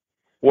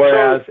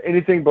 Whereas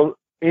anything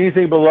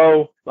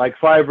below like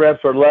 5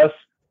 reps or less,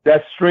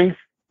 that's strength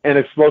and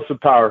explosive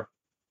power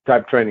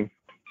type training.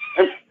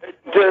 And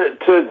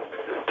to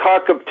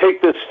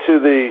take this to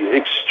the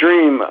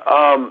extreme,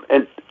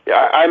 and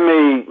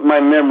my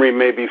memory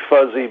may be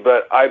fuzzy,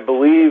 but I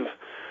believe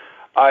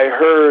I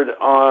heard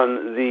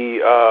on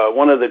the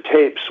one of the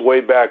tapes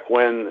way back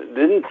when,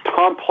 didn't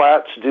Tom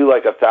Platz do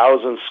like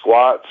 1,000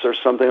 squats or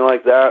something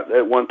like that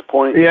at one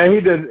point? Yeah,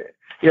 he did.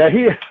 Yeah,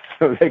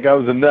 I think I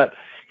was a nut.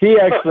 He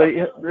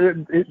actually,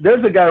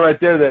 there's a guy right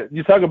there that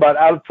you talk about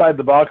outside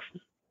the box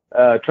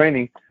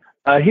training.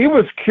 He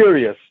was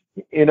curious.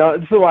 This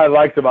is what I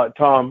liked about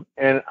Tom,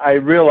 and I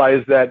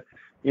realized that,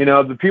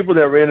 the people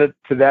that were in it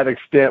to that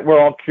extent, we're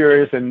all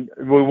curious, and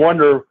we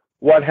wonder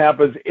what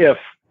happens if.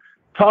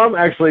 Tom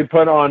actually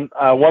put on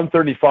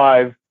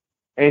 135,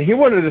 and he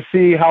wanted to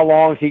see how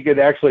long he could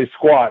actually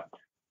squat.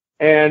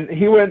 And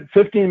he went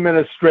 15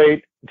 minutes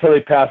straight until he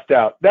passed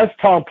out. That's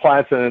Tom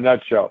Platz in a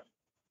nutshell.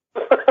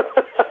 That's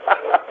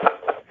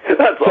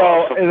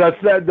awesome.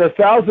 That's the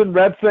 1,000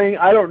 rep thing,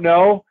 I don't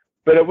know,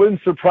 but it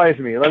wouldn't surprise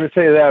me. Let me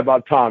tell you that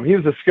about Tom. He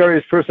was the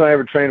scariest person I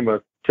ever trained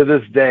with to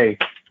this day.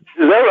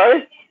 Is that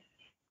right?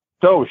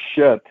 Oh,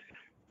 shit.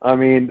 I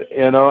mean,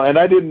 and I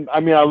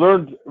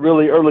learned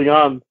really early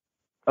on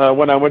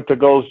when I went to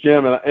Gold's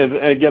Gym, and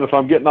again, if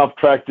I'm getting off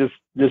track, just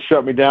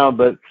shut me down.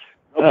 But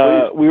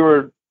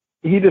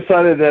he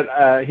decided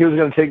that he was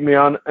going to take me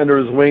on under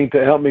his wing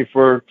to help me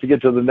to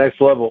get to the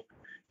next level.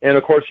 And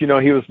of course, he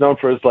was known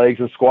for his legs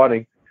and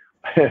squatting.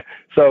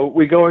 So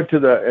we go into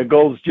the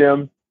Gold's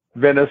Gym,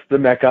 Venice, the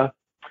Mecca,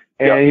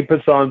 and he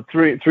puts on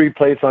three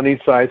plates on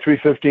each side,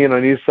 315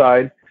 on each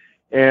side.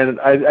 And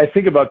I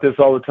think about this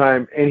all the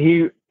time. And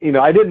he,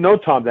 I didn't know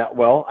Tom that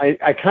well.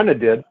 I kind of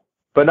did,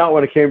 but not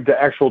when it came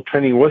to actual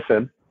training with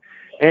him.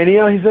 And, he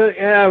said,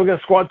 yeah, we're going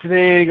to squat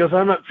today. And he goes,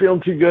 I'm not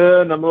feeling too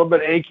good. And I'm a little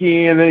bit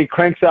achy. And then he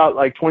cranks out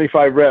like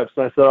 25 reps.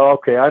 And I said, oh,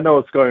 okay, I know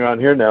what's going on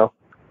here now.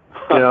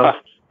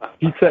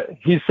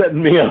 He's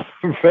setting me up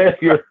for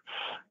failure,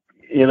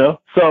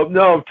 So,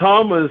 no,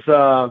 Tom was,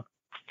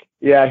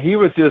 he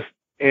was just,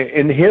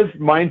 in his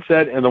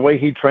mindset and the way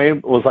he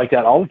trained was like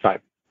that all the time.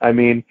 I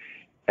mean,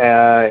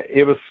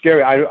 it was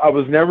scary. I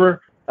was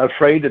never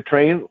afraid to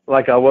train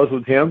like I was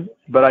with him,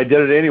 but I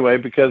did it anyway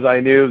because I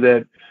knew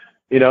that,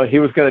 he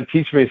was going to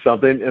teach me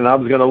something and I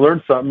was going to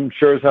learn something.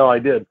 Sure as hell I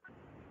did.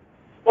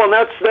 Well,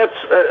 that's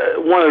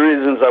one of the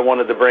reasons I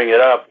wanted to bring it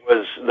up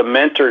was the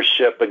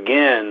mentorship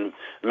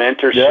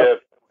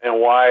and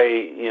why,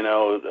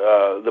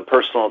 the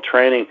personal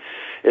training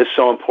is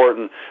so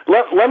important.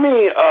 Let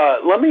me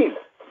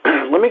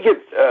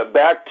get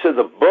back to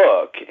the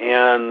book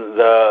and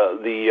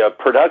the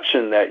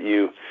production that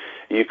you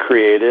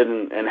created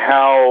and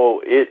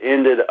how it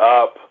ended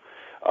up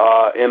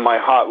in my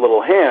hot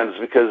little hands,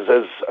 because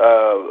as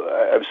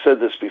I've said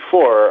this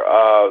before,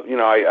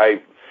 I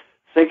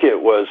think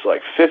it was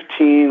like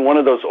 15, one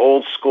of those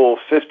old school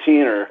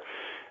 15 or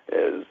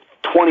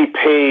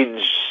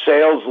 20-page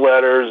sales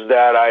letters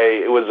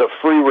it was a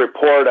free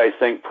report, I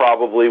think,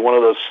 probably one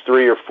of those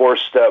 3 or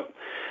 4-step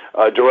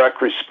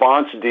direct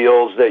response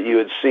deals that you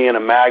would see in a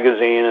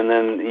magazine, and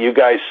then you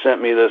guys sent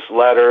me this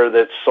letter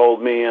that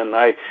sold me, and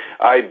I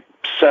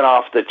sent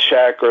off the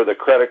check or the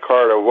credit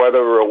card or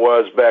whatever it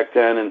was back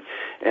then, and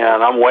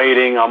I'm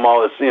waiting, I'm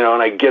all this,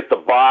 and I get the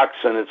box,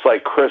 and it's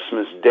like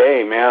Christmas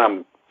Day, man.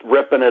 I'm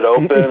ripping it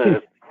open, and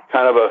it's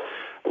kind of a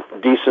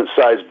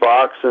decent-sized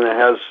box, and it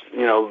has,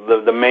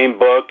 the main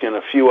book and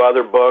a few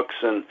other books,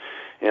 and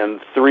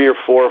 3 or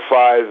 4 or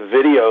 5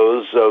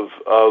 videos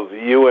of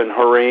you and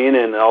Hareen,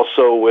 and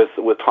also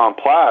with Tom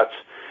Platz,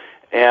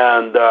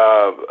 and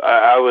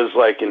I was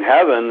like in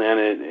heaven,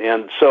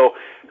 and so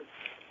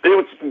it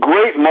was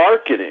great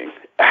marketing.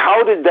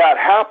 How did that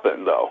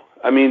happen, though?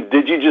 I mean,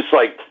 did you just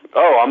like,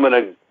 I'm going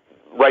to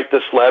write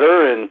this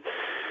letter and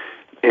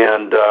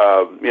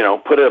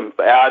put an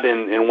ad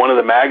in one of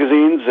the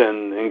magazines,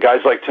 and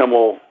guys like Tim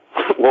will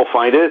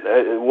find it?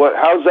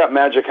 How does that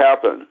magic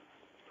happen?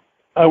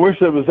 I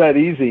wish it was that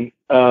easy.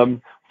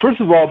 First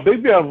of all,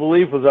 Big Beyond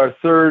Belief was our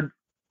third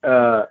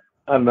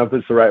I don't know if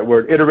it's the right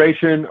word,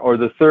 iteration or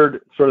the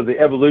third sort of the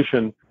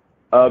evolution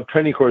of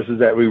training courses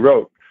that we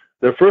wrote.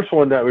 The first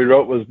one that we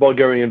wrote was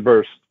Bulgarian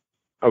burst.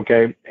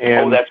 Okay.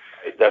 And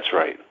that's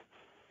right.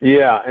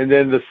 Yeah. And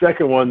then the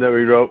second one that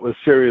we wrote was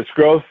serious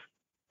growth.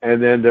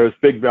 And then there's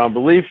big bound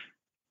belief,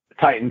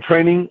 Titan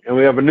training. And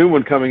we have a new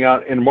one coming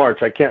out in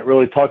March. I can't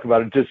really talk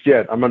about it just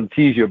yet. I'm going to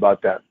tease you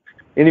about that.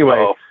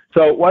 Anyway,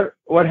 So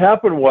what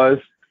happened was,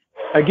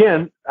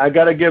 again, I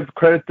got to give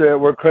credit to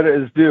where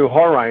credit is due.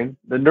 Harine,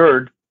 the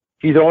nerd,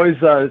 he's always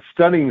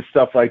studying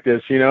stuff like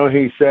this. You know,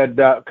 he said,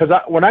 because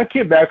when I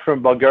came back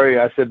from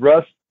Bulgaria, I said,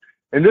 Russ,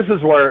 and this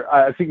is where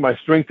I think my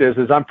strength is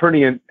I'm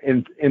pretty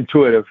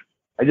intuitive.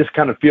 I just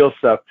kind of feel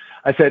stuff.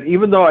 I said,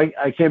 even though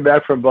I came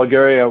back from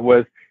Bulgaria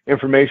with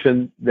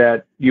information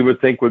that you would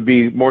think would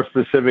be more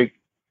specific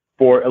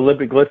for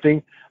Olympic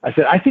lifting, I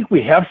said, I think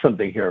we have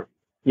something here,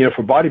 you know,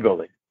 for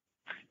bodybuilding.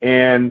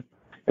 And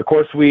of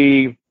course,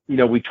 we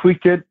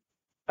tweaked it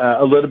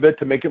a little bit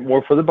to make it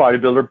more for the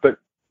bodybuilder, but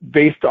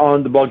based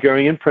on the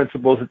Bulgarian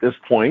principles at this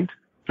point,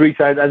 3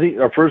 times, I think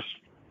our first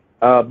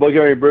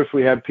Bulgarian burst,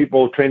 we had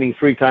people training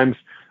 3 times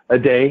a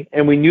day,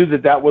 and we knew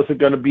that wasn't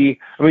going to be,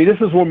 I mean, this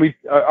is when we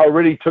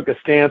already took a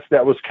stance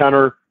that was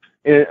counter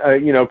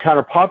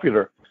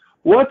popular.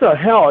 What the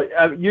hell?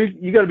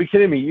 You got to be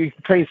kidding me. You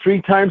train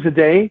 3 times a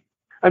day?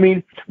 I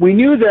mean, we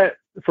knew that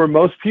for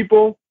most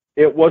people,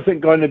 it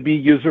wasn't going to be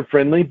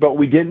user-friendly, but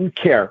we didn't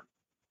care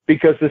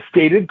because the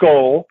stated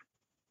goal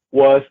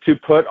was to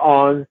put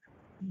on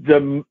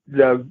the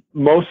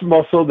most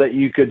muscle that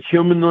you could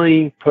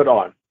humanly put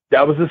on.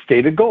 That was the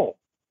stated goal.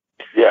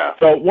 Yeah.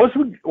 So once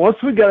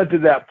we got to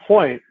that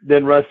point,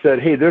 then Russ said,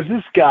 "Hey, there's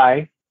this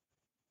guy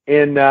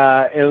in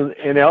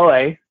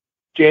L.A.,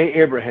 Jay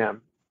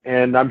Abraham,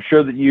 and I'm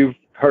sure that you've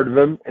heard of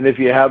him. And if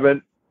you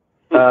haven't,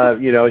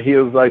 you know, he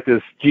was like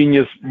this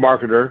genius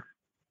marketer.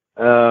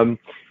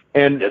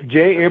 And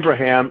Jay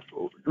Abraham,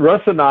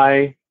 Russ and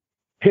I,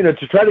 you know,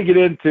 to try to get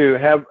in to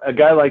have a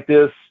guy like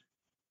this,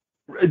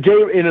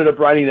 Jay ended up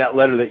writing that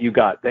letter that you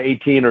got, the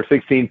 18 or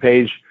 16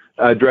 page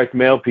direct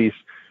mail piece.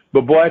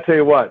 But boy, I tell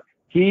you what,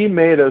 he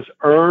made us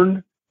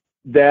earn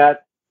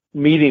that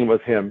meeting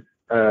with him,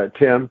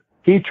 Tim.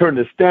 He turned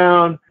us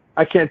down.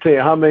 I can't tell you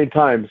how many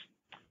times.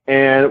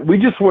 And we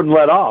just wouldn't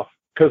let off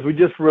because we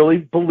just really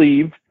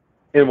believed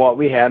in what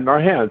we had in our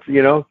hands.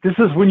 You know, this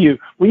is when you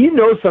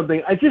know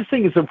something. I just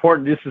think it's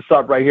important just to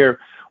stop right here.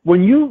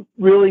 When you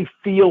really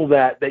feel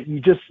that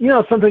you just, you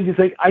know, sometimes you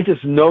think, I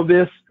just know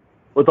this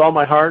with all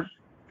my heart,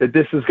 that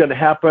this is going to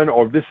happen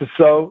or this is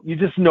so, you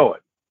just know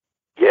it.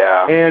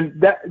 Yeah.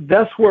 And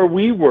that's where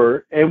we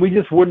were, and we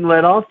just wouldn't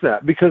let off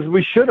that because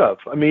we should have.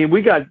 I mean,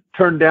 we got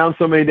turned down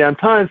so many damn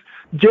times.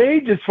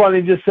 Jay just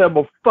finally just said,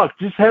 well, fuck,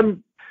 just have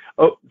him.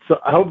 Oh, so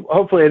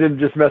hopefully I didn't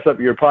just mess up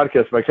your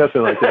podcast by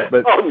cussing like that.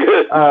 But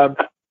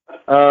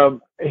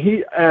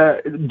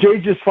Jay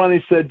just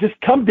finally said, just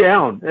come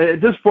down.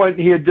 At this point,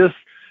 he had just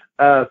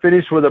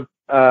finished with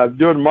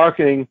doing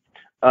marketing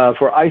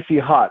for Icy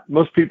Hot.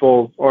 Most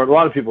people, or a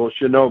lot of people,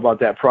 should know about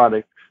that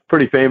product.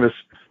 Pretty famous,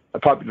 a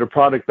popular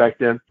product back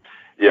then.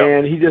 Yep.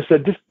 And he just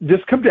said,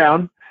 just come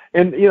down.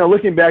 And, you know,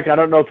 looking back, I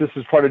don't know if this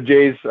is part of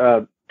Jay's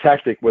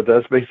tactic with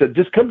us, but he said,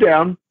 just come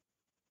down.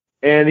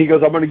 And he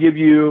goes, I'm going to give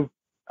you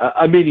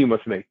a meeting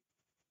with me.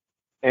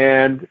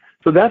 And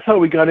so that's how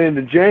we got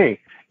into Jay.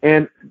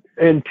 And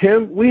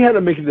Tim, we had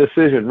to make a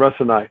decision, Russ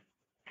and I.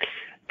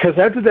 Because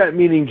after that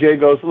meeting, Jay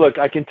goes, look,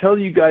 I can tell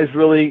you guys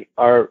really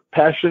are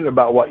passionate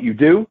about what you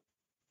do.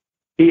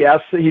 He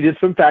did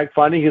some fact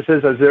finding. He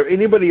says, is there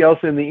anybody else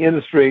in the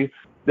industry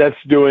that's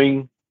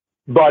doing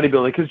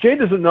bodybuilding? Because Jay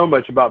doesn't know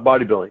much about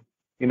bodybuilding,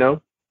 you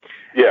know?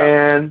 Yeah.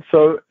 And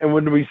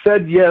when we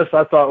said yes,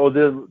 I thought,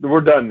 well,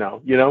 we're done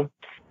now, you know?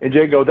 And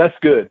Jay goes, that's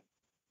good.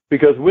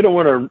 Because we don't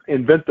want to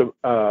invent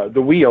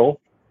the wheel.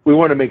 We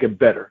want to make a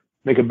better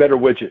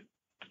widget.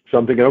 So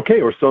I'm thinking,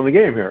 okay, we're still in the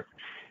game here.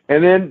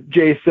 And then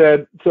Jay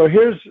said, so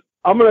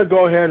I'm going to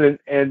go ahead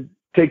and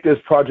take this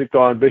project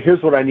on, but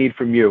here's what I need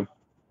from you.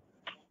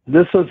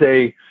 This was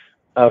a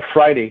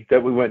Friday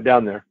that we went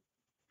down there.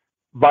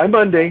 By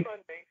Monday,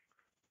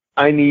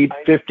 I need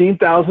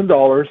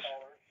 $15,000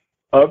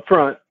 up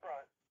front.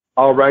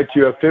 I'll write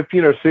you a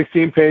 15 or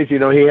 16 page. You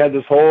know, he had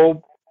this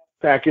whole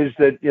package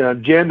that, you know,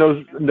 Jen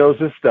knows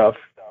his stuff.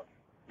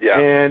 Yeah.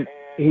 And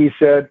he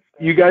said,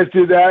 you guys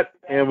do that,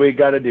 and we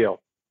got a deal.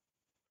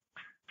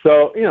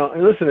 So, you know,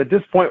 and listen, at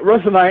this point,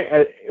 Russ and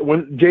I,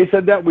 when Jay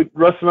said that,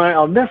 Russ and I,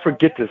 I'll never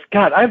forget this.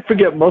 God, I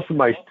forget a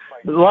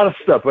lot of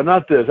stuff, but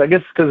not this. I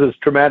guess because it's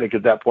traumatic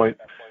at that point.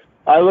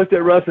 I looked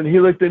at Russ, and he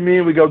looked at me,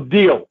 and we go,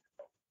 deal.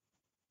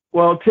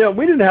 Well, Tim,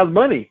 we didn't have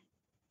money.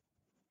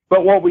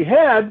 But what we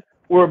had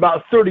were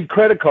about 30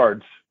 credit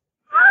cards.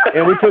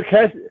 And we took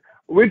cash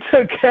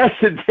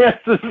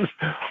advances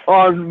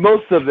on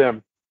most of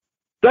them.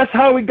 That's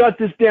how we got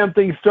this damn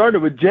thing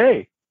started with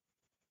Jay.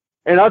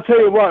 And I'll tell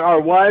you what, our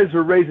wives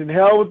were raising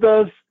hell with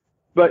us,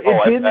 but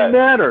it didn't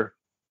matter.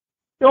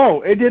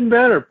 No, it didn't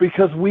matter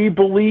because we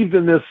believed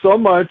in this so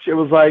much. It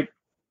was like,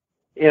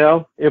 you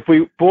know, if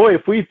we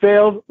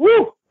failed,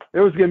 woo,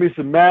 there was going to be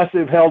some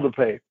massive hell to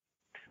pay.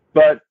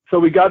 But so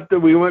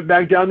we went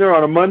back down there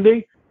on a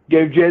Monday,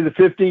 gave Jay the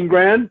 15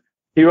 grand.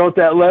 He wrote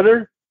that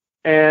letter,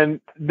 and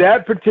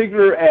that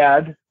particular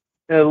ad,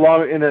 in a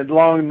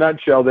long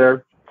nutshell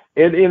there,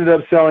 it ended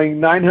up selling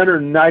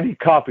 990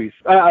 copies,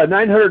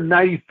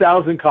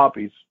 990,000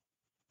 copies.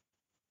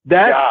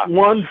 That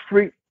one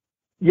free,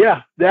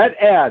 that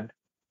ad,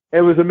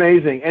 it was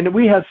amazing. And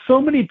we had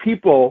so many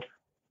people.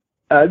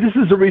 This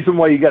is the reason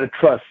why you got to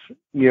trust,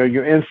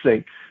 your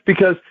instinct,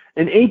 because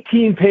an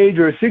 18-page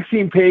or a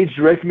 16-page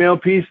direct mail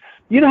piece,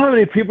 you know how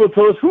many people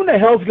told us, who in the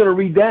hell's going to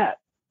read that?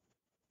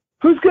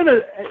 Who's going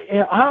to,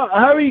 how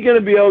are you going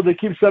to be able to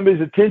keep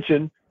somebody's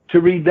attention to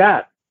read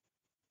that?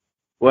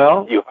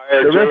 Well, you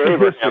hired Joe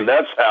Abraham,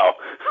 that's how.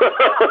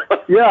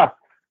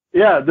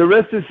 Yeah, the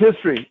rest is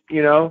history,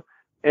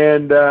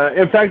 And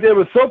in fact, it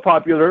was so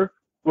popular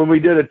when we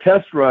did a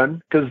test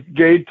run, because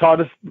Jay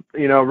taught us,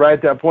 right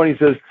at that point,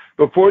 he says,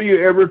 before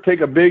you ever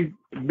take a big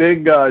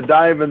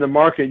dive in the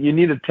market, you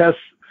need to test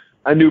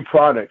a new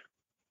product.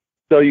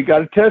 So you got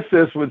to test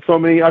this with so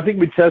many. I think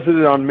we tested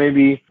it on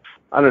maybe,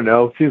 I don't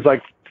know, seems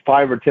like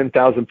 5,000 or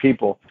 10,000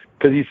 people.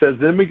 Because he says,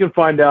 then we can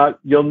find out,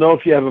 you'll know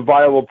if you have a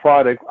viable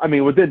product. I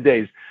mean, within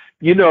days,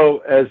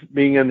 as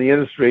being in the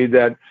industry,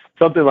 that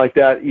something like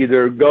that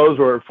either goes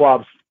or it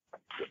flops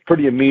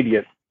pretty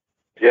immediate.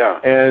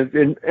 Yeah.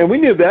 And we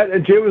knew that,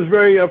 and Jay was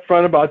very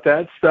upfront about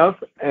that stuff.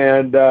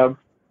 And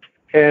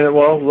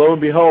well, lo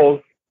and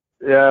behold,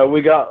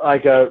 we got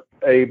like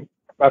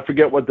I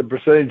forget what the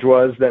percentage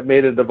was that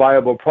made it a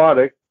viable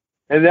product.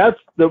 And that's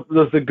the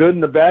good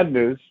and the bad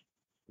news,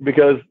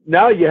 because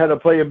now you had to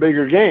play a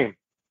bigger game.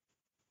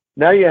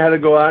 Now you had to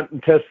go out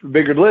and test a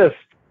bigger list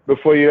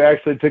before you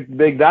actually took the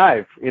big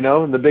dive, in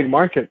the big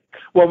market.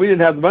 Well, we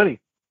didn't have the money.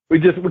 We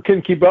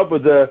couldn't keep up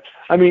with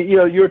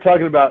you were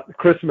talking about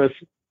Christmas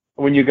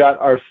when you got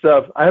our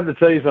stuff. I have to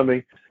tell you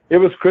something. It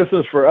was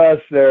Christmas for us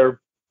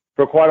there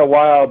for quite a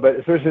while, but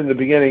especially in the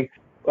beginning,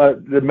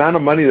 the amount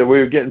of money that we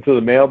were getting through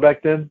the mail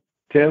back then,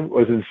 Tim,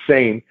 was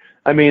insane.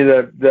 I mean,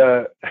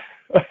 I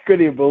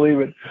couldn't even believe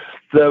it.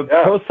 The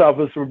post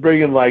office were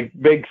bringing like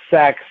big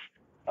sacks.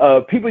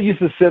 People used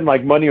to send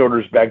like money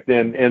orders back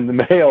then in the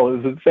mail. It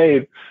was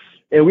insane.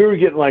 And we were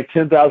getting like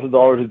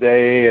 $10,000 a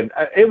day. And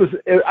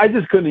I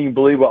just couldn't even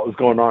believe what was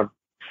going on.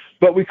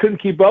 But we couldn't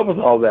keep up with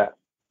all that.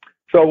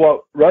 So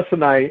what Russ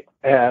and I,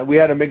 we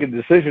had to make a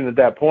decision at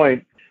that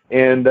point.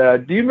 And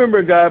do you remember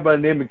a guy by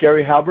the name of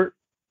Gary Halbert?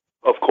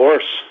 Of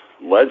course.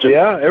 Legend.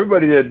 Yeah,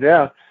 everybody did,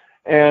 yeah.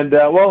 And,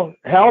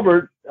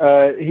 Halbert,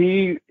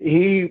 he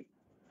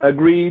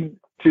agreed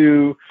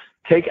to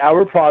take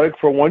our product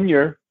for 1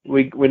 year.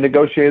 We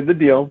negotiated the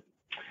deal,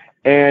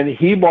 and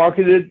he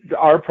marketed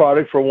our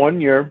product for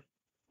 1 year.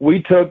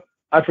 We took,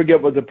 I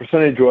forget what the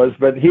percentage was,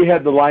 but he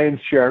had the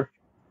lion's share.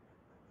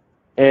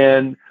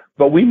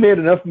 But we made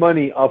enough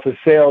money off of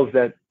sales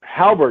that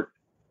Halbert,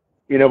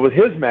 with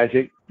his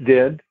magic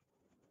did,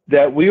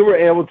 that we were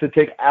able to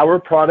take our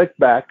product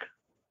back,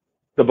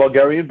 the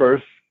Bulgarian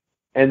burst,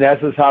 and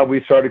that's just how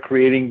we started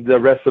creating the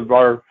rest of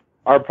our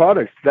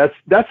products.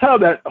 That's how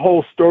that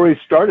whole story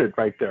started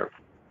right there.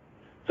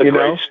 And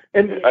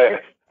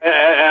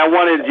I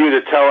wanted you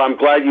to tell. I'm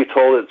glad you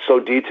told it so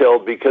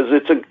detailed, because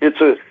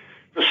it's a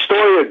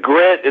story of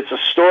grit. It's a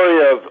story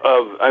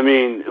of I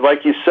mean,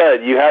 like you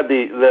said, you had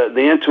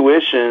the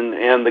intuition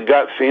and the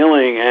gut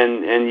feeling,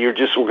 and you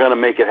just were going to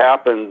make it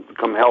happen,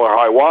 come hell or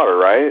high water,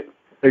 right?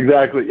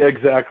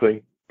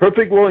 Exactly.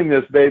 Perfect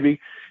willingness, baby.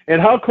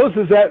 And how close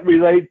does that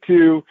relate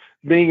to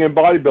being in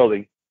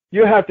bodybuilding?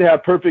 You have to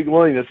have perfect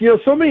willingness.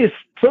 So many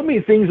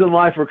things in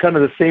life are kind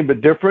of the same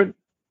but different.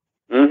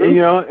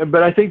 Mm-hmm.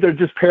 But I think they're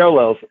just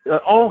parallels,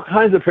 all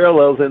kinds of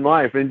parallels in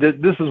life. And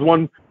this is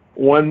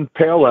one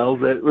parallel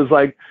that was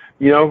like,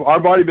 our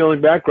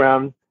bodybuilding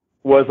background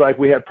was like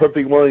we had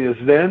perfect willingness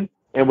then,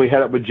 and we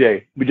had it with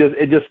Jay.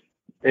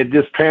 It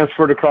just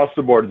transferred across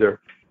the board there.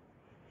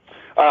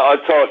 I'll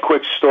tell a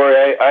quick story.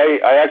 I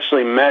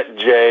actually met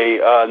Jay.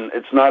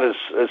 It's not as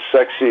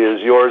sexy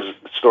as yours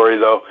story,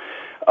 though.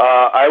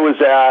 I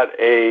was at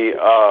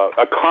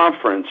a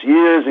conference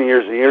years and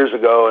years and years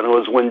ago, and it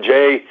was when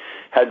Jay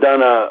had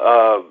done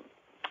a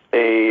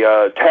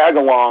tag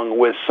along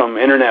with some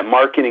internet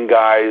marketing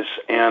guys,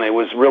 and it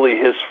was really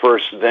his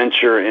first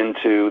venture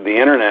into the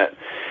internet.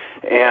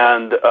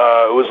 And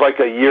it was like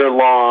a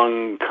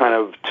year-long kind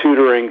of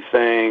tutoring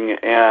thing,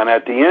 and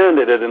at the end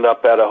it ended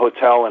up at a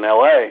hotel in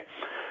LA.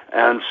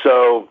 And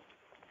so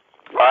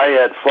I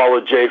had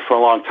followed Jay for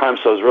a long time,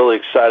 so I was really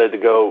excited to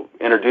go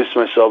introduce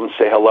myself and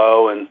say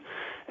hello. And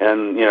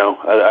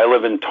I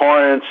live in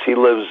Torrance. He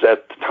lives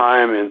at the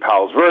time in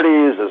Palos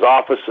Verdes. His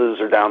offices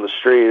are down the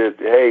street.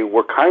 Hey,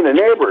 we're kind of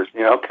neighbors,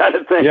 kind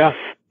of thing. Yeah.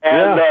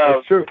 And,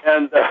 that's true.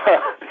 And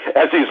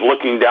as he's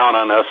looking down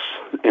on us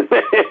in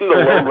the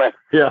lowland.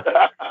 Yeah.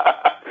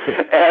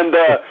 And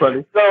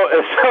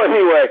so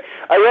anyway,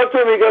 I looked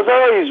at him. He goes,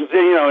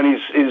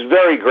 "Oh, he's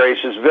very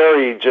gracious,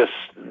 very just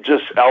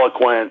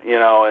eloquent,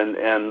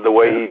 and the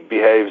way he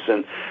behaves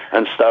and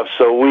stuff."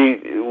 So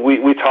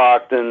we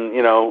talked, and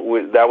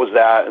that was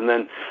that. And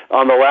then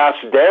on the last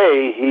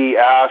day, he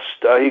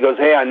asked. He goes,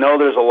 "Hey, I know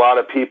there's a lot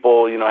of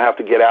people, have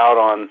to get out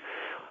on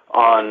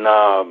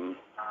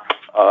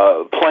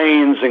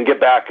planes and get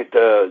back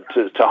to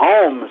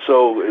home.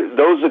 So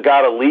those that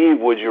got to leave,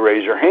 would you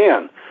raise your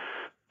hand?"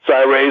 So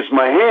I raised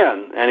my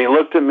hand, and he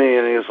looked at me,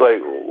 and he was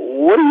like,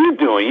 "What are you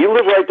doing? You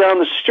live right down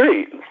the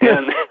street."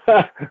 And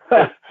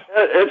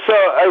and so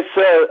I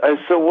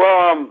said,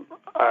 "Well,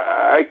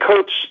 I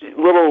coach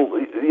little,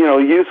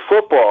 youth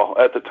football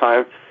at the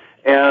time,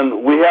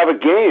 and we have a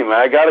game.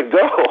 I got to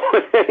go."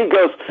 And he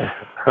goes,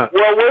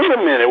 "Well, wait a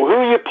minute. Who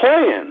are you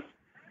playing?"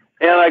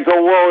 And I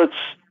go, "Well,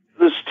 it's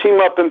this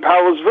team up in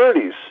Palos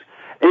Verdes."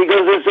 And he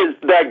goes, "Is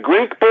it that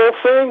Greek bowl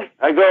thing?"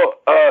 I go,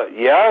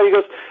 "Yeah." He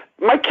goes,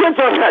 "My kid's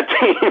on that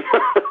team."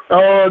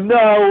 Oh,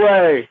 no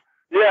way.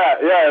 Yeah,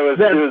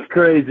 it was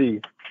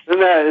crazy. Isn't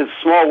that a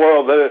small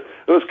world? But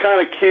it was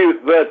kind of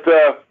cute. But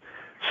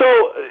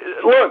so,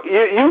 look,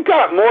 you've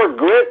got more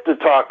grit to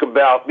talk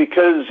about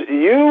because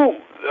you're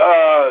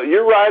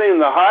riding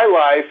the high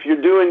life.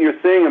 You're doing your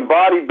thing in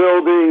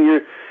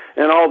bodybuilding,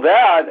 and all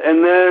that.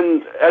 And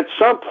then at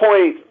some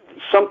point,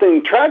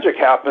 something tragic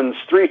happens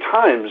 3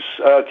 times.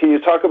 Can you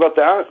talk about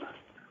that?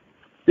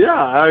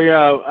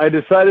 Yeah, I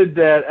decided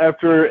that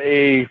after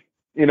I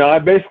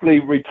basically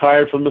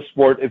retired from the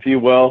sport, if you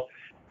will,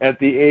 at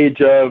the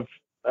age of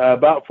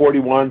about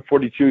 41,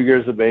 42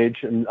 years of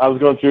age. And I was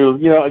going through,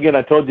 again,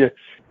 I told you,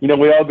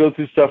 we all go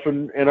through stuff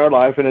in our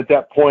life. And at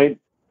that point,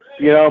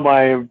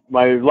 my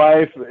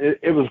life,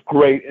 it was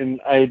great.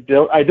 And I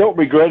don't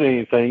regret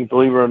anything,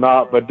 believe it or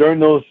not. But during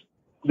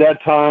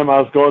that time, I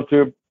was going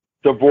through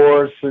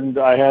divorce, and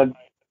I had,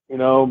 I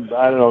don't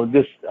know,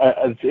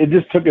 it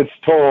just took its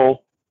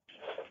toll.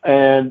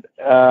 And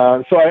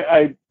so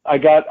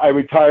I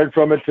retired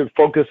from it to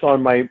focus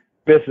on my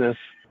business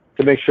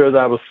to make sure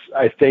that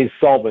I stayed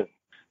solvent,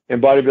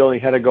 and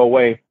bodybuilding had to go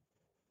away.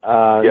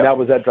 That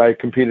was after I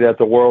competed at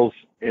the Worlds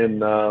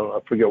in I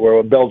forget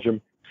where,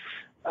 Belgium.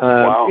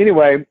 Wow.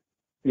 Anyway,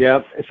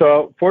 yeah.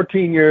 So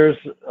 13 years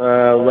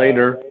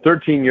later,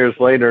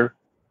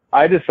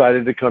 I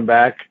decided to come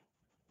back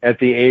at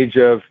the age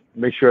of,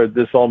 make sure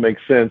this all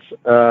makes sense.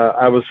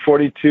 I was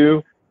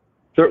 42.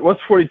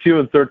 What's 42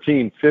 and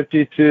 13?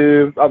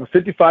 52. I was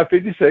 55,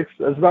 56.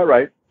 That's about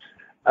right.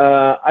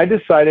 I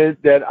decided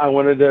that I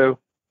wanted to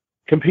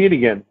compete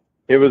again.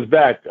 It was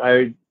back.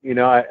 When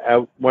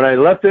I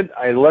left it,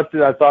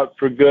 I thought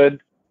for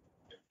good,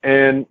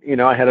 and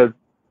I had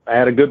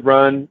a good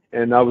run,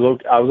 and I was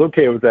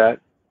okay with that.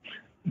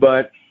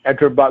 But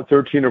after about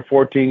 13 or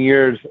 14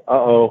 years,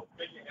 that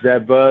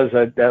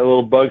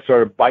little bug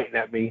started biting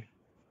at me,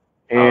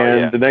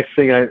 and the next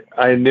thing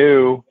I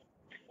knew,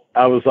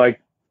 I was like,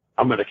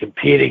 I'm going to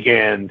compete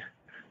again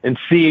and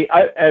see.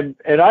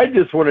 I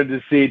just wanted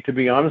to see, to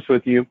be honest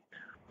with you,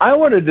 I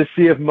wanted to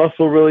see if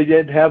muscle really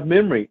did have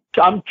memory.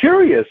 I'm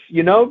curious,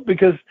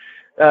 because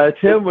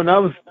Tim, when I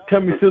was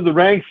coming through the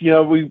ranks,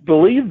 we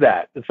believe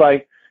that. It's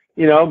like,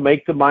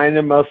 make the mind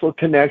and muscle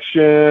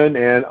connection,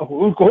 and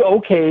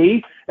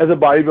okay, as a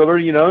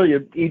bodybuilder,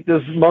 you eat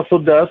this muscle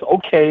dust,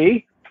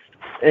 okay.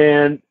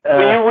 And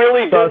you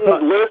really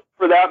didn't lift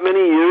for that many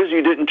years?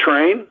 You didn't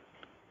train?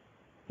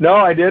 No,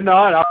 I did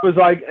not. I was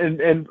like,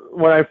 and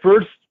when I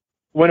first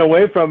went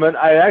away from it,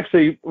 I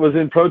actually was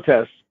in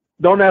protest.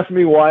 Don't ask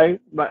me why.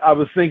 I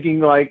was thinking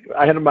like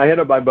I had my head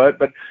up my butt,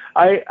 but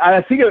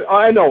I think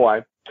I know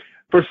why.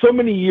 For so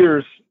many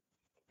years,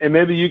 and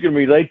maybe you can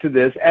relate to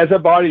this, as a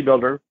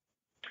bodybuilder,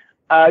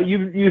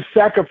 you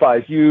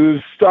sacrifice,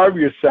 you starve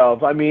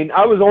yourself. I mean,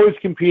 I was always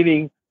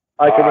competing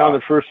like around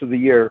the first of the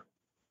year.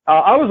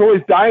 I was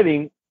always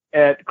dieting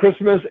at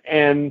Christmas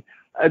and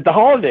at the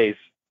holidays,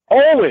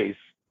 always.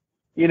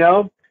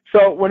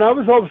 So when I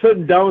was all of a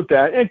sudden done with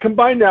that, and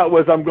combined that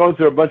with I'm going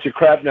through a bunch of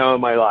crap now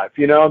in my life,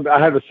 I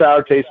have a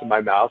sour taste in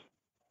my mouth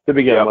to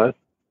begin with.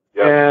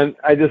 Yep. And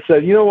I just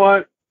said, you know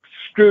what,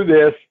 screw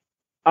this.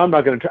 I'm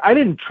not going to I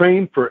didn't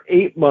train for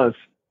 8 months.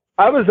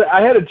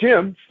 I had a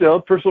gym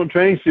still, personal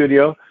training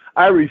studio.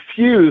 I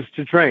refused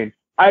to train.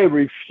 I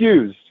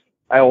refused.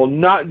 I will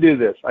not do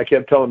this. I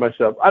kept telling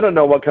myself, I don't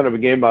know what kind of a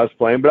game I was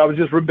playing, but I was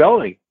just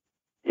rebelling.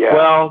 Yeah.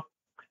 Well,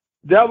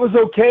 that was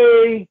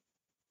okay.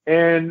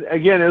 And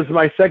again, it was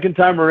my second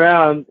time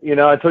around.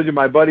 I told you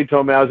my buddy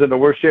told me I was in the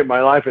worst shape of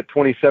my life at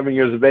 27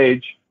 years of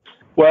age.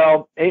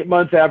 Well, 8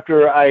 months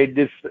after I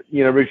just,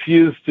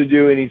 refused to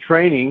do any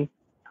training,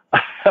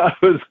 I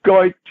was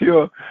going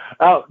to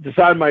out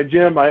beside my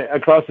gym.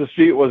 Across the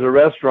street was a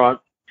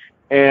restaurant.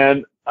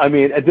 And I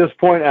mean, at this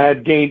point I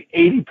had gained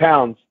 80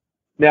 pounds.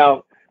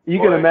 Now you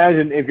can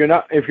imagine if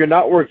you're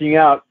not working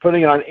out,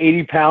 putting on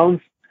 80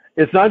 pounds,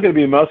 it's not going to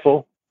be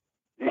muscle,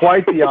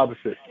 quite the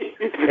opposite.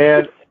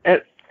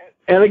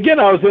 And again,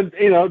 I was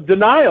in,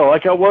 denial,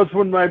 like I was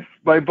when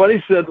my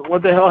buddy said,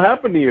 "What the hell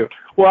happened to you?"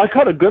 Well, I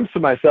caught a glimpse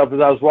of myself as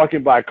I was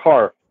walking by a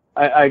car.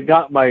 I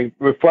got my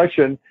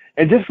reflection,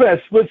 and just for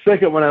that split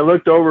second when I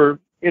looked over,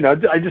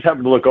 I just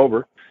happened to look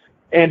over,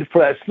 and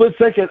for that split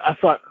second, I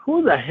thought,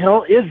 who the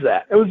hell is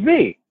that? It was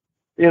me.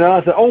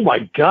 I said, oh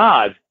my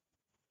God,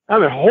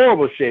 I'm in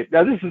horrible shape.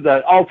 Now, this is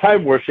the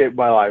all-time worst shape of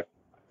my life.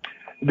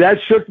 That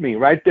shook me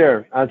right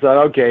there. I thought,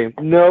 okay,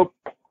 nope.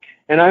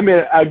 And I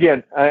made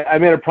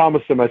a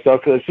promise to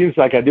myself, because it seems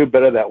like I do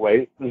better that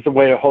way. It's a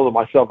way of holding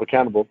myself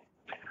accountable.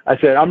 I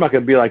said, I'm not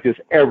going to be like this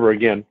ever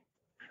again.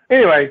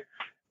 Anyway,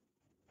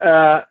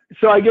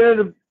 so I get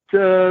into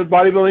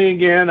bodybuilding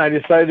again. I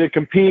decided to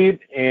compete,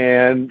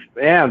 and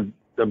man,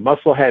 the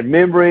muscle had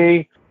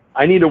memory.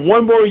 I needed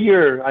one more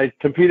year. I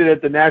competed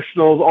at the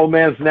Nationals, Old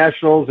Man's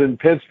Nationals in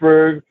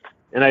Pittsburgh,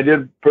 and I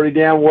did pretty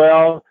damn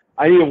well.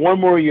 I needed one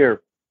more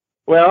year.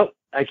 Well,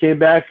 I came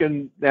back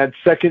in that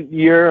second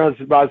year. I was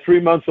about 3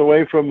 months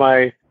away from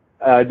my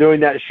doing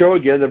that show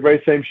again, the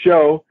very same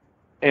show,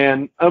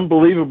 and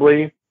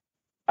unbelievably,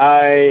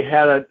 I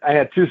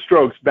had 2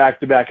 strokes back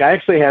to back. I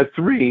actually had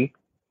 3.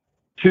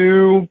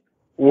 2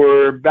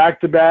 were back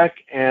to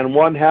back, and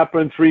 1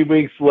 happened 3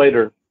 weeks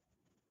later.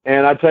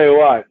 And I tell you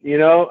what,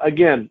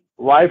 again,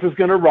 life is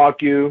going to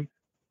rock you.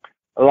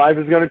 Life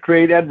is going to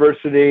create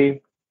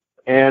adversity.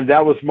 And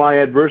that was my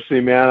adversity,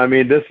 man. I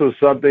mean, this was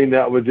something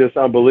that was just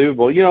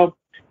unbelievable.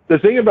 The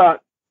thing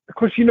about, of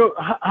course,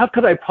 how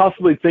could I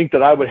possibly think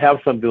that I would have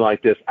something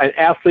like this? An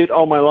athlete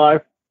all my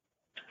life,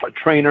 a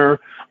trainer.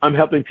 I'm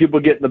helping people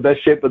get in the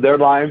best shape of their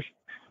lives.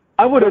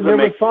 I would have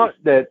never thought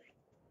that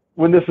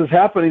when this is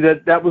happening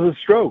that was a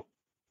stroke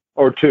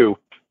or 2,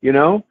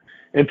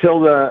 until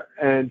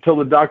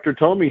the doctor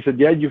told me. He said,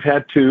 yeah, you've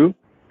had 2,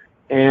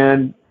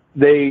 and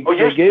they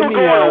you're gave still me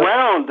going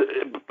around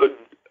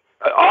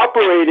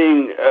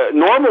operating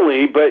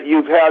normally, but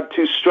you've had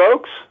 2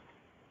 strokes?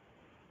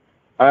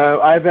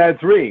 I've had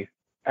 3,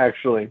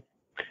 actually.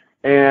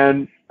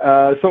 And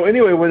so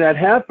anyway, when that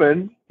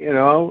happened,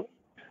 the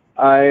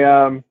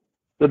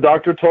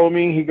doctor told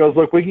me, he goes,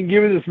 look, we can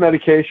give you this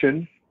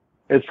medication.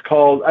 It's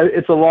called,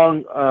 there's a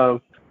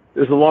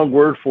long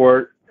word for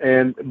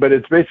it, but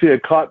it's basically a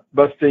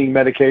clot-busting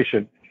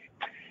medication.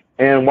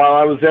 And while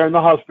I was there in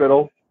the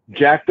hospital,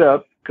 jacked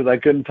up, because I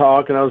couldn't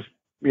talk, and I was,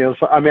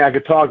 I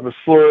could talk, but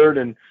slurred,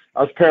 and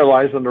I was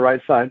paralyzed on the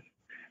right side.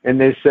 And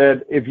they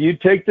said, if you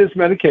take this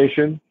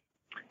medication,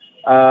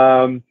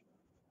 there's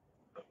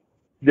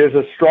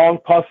a strong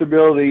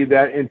possibility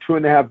that in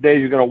 2.5 days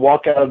you're going to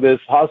walk out of this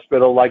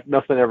hospital like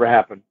nothing ever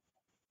happened.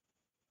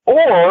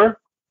 Or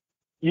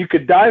you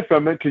could die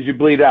from it because you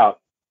bleed out,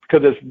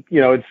 because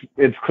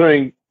it's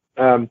clearing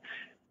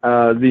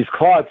these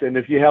clots. And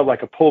if you have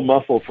like a pulled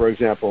muscle, for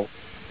example,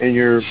 and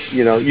you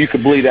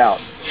could bleed out.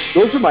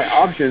 Those are my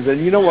options.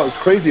 And you know what's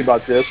crazy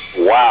about this?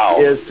 Wow.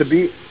 Is to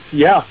be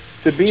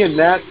in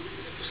that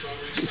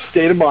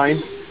state of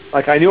mind.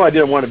 Like, I knew I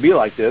didn't want to be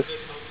like this,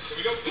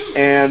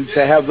 and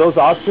to have those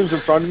options in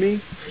front of me,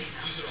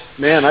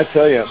 man, I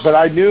tell you. But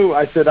I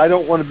said, I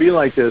don't want to be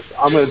like this.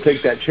 I'm going to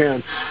take that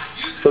chance.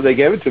 So they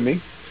gave it to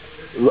me,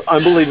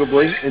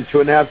 unbelievably, in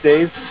 2.5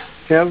 days.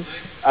 Tim,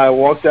 I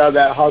walked out of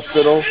that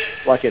hospital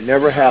like it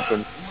never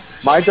happened.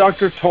 My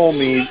doctor told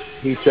me,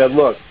 he said,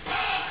 look,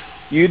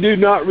 you do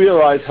not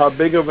realize how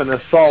big of an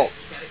assault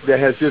that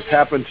has just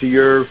happened to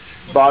your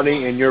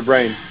body and your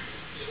brain.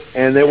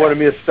 And they wanted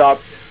me to stop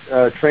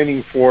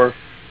training for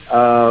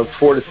 4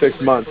 to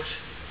 6 months.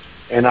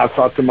 And I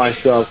thought to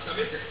myself,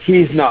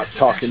 he's not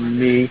talking to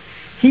me.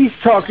 He's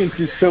talking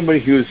to somebody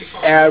who's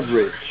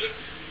average,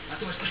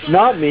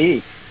 not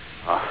me.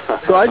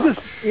 So I just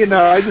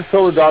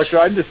told the doctor,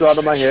 I just thought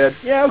in my head,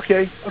 yeah,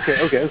 okay.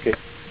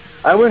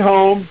 I went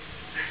home,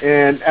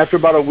 and after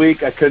about a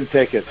week, I couldn't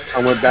take it. I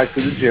went back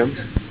to the gym,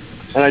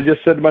 and I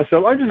just said to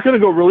myself, I'm just going to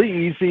go really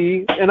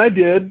easy, and I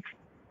did.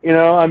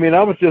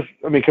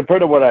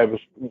 Compared to when I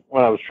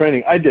was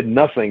training, I did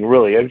nothing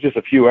really. It was just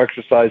a few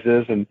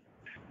exercises, and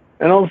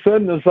all of a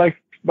sudden, it was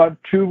like about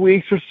 2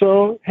 weeks or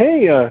so.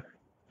 Hey,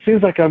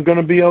 seems like I'm going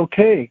to be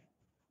okay.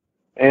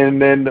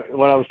 And then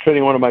when I was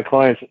training one of my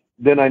clients,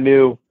 then I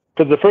knew,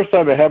 because the first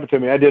time it happened to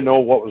me, I didn't know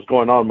what was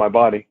going on in my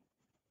body.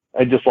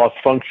 I just lost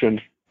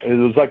function. It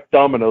was like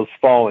dominoes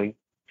falling.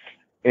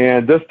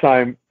 And this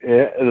time,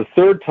 the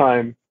third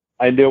time,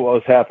 I knew what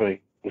was happening.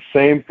 The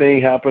same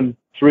thing happened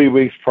 3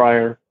 weeks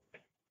prior.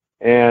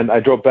 And I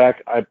drove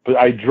back.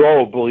 I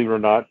drove, believe it or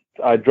not.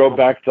 I drove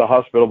back to the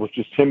hospital, which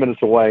was 10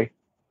 minutes away.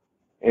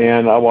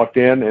 And I walked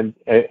in, and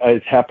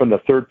it happened a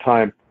third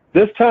time.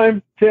 This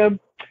time, Tim,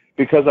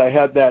 because I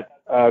had that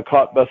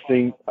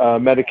clot-busting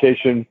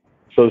medication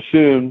so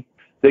soon,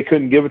 they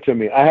couldn't give it to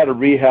me. I had to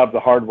rehab the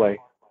hard way.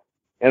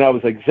 And I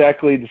was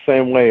exactly the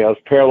same way. I was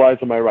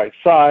paralyzed on my right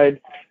side.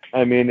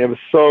 I mean, it was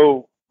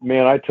so,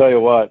 man, I tell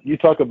you what, you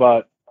talk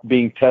about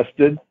being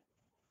tested,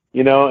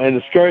 and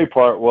the scary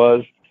part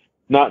was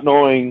not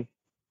knowing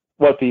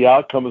what the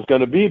outcome is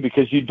going to be,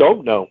 because you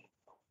don't know.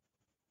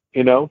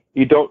 You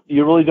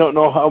really don't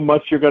know how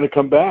much you're going to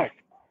come back.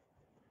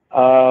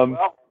 For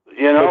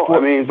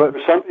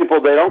some people,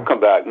 they don't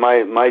come back.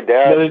 My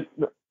dad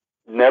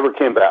never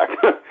came back.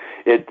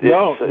 They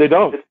don't. It's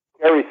a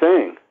scary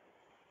thing.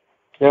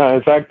 Yeah,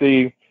 in fact,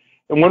 and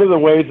one of the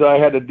ways I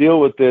had to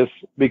deal with this,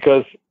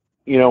 because,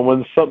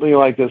 when something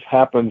like this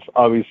happens,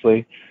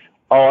 obviously,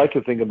 all I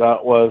could think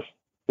about was,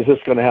 is this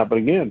going to happen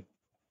again?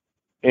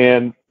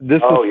 And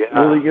this is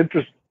really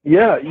interesting.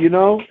 Yeah,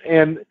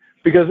 and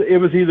because it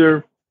was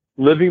either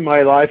living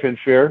my life in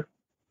fear,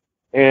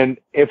 and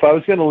if I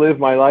was going to live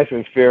my life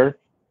in fear,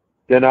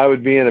 then I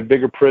would be in a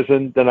bigger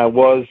prison than I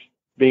was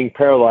being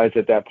paralyzed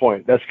at that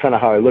point. That's kind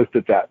of how I looked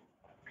at that.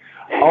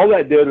 All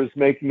that did was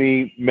make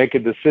me make a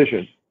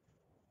decision.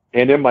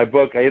 And in my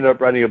book, I ended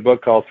up writing a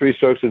book called 3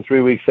 Strokes in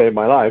 3 Weeks Saved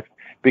My Life,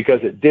 because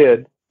it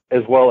did,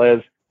 as well as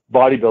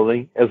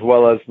bodybuilding, as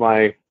well as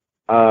my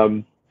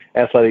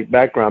athletic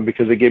background,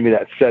 because it gave me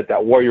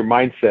that warrior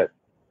mindset,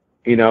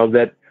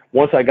 that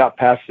once I got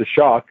past the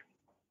shock,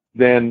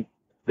 then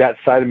that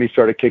side of me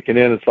started kicking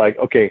in. It's like,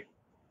 okay,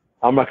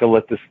 I'm not going to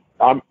let this,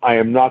 I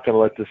am not going to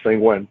let this thing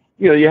win.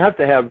 You have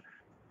to have,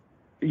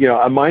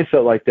 a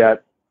mindset like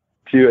that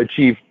to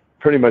achieve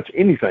pretty much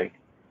anything,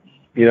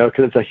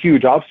 because it's a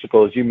huge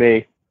obstacle, as you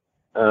may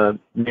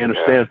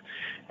understand.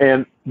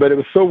 But it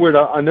was so weird.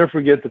 I'll never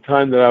forget the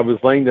time that I was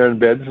laying there in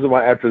bed. This is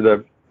why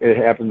it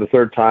happened the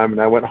third time,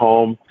 and I went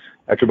home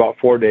after about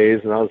 4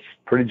 days, and I was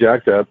pretty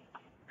jacked up.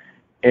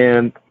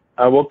 And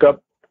I woke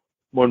up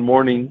one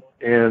morning,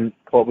 and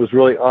what was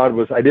really odd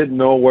was I didn't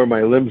know where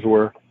my limbs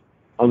were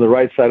on the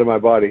right side of my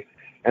body.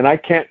 And I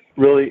can't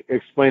really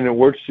explain in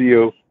words to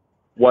you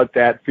what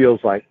that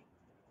feels like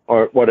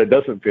or what it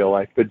doesn't feel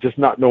like, but just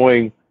not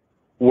knowing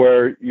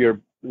where your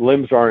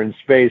limbs are in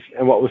space.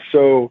 And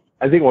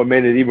I think what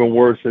made it even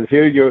worse is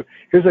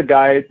here's a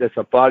guy that's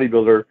a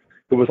bodybuilder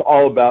who was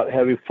all about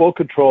having full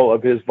control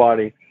of his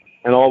body,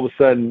 and all of a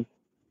sudden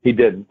he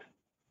didn't.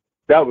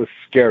 That was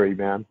scary,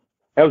 man.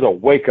 That was a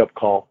wake-up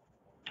call.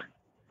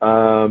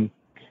 But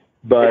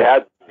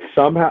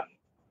somehow,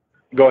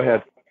 go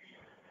ahead.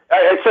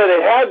 I said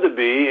it had to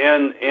be,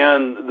 and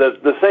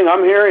the thing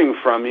I'm hearing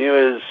from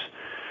you is,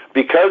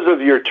 because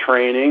of your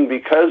training,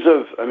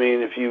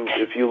 if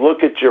you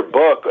look at your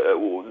book,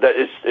 that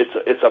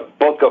it's a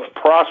book of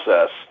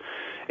process,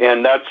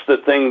 and that's the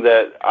thing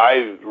that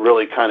I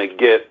really kind of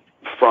get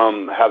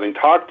from having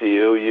talked to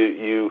you.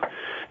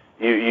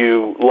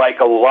 You like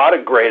a lot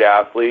of great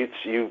athletes,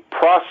 you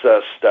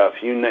process stuff,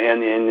 and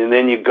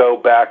then you go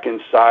back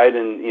inside,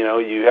 and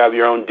you have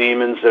your own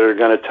demons that are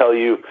going to tell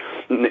you,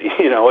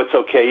 it's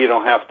okay, you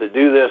don't have to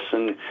do this,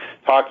 and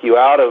talk you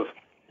out of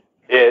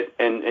it.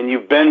 And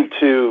you've been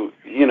to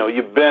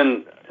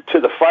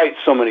the fight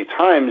so many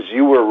times,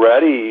 you were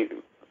ready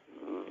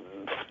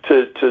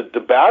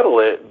to battle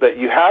it, but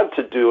you had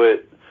to do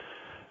it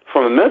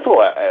from a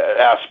mental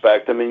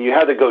aspect. You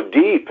had to go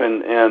deep,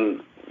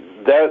 and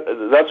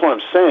that's what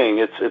I'm saying.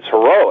 It's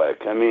heroic.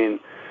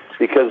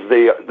 Because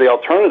the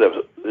alternative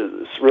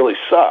really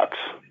sucks.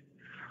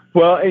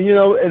 Well,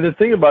 and the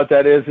thing about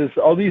that is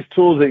all these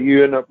tools that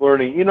you end up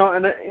learning,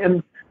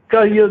 and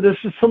God, there's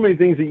just so many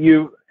things that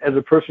you, as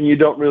a person, you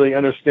don't really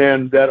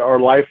understand that are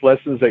life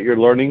lessons that you're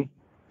learning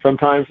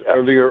sometimes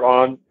earlier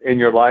on in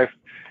your life.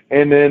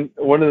 And then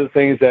one of the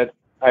things that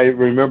I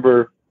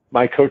remember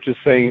my coaches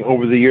saying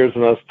over the years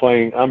when I was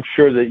playing, I'm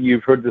sure that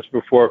you've heard this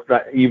before,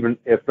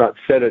 if not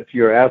said it to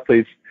your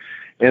athletes,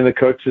 and the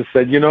coaches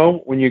said,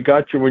 when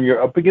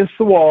you're up against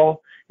the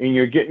wall and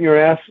you're getting your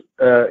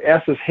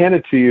asses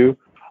handed to you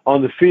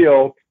on the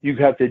field, you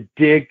have to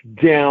dig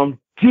down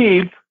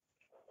deep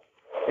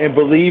and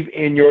believe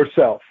in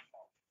yourself.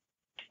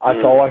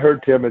 That's all I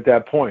heard, Tim, at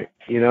that point.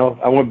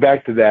 I went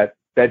back to that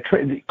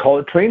call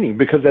it training,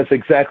 because that's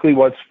exactly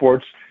what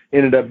sports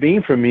ended up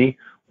being for me,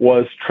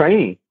 was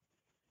training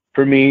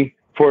for me,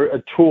 for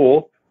a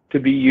tool to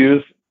be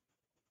used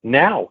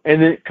now.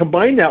 And then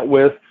combine that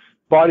with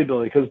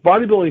bodybuilding, because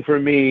bodybuilding for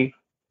me,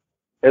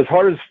 as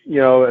hard as,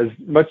 as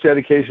much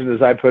dedication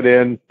as I put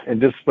in and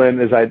discipline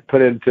as I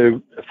put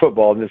into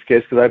football in this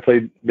case, because I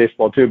played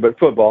baseball too, but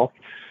football,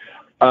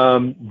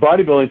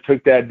 bodybuilding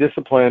took that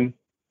discipline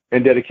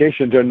and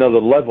dedication to another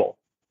level.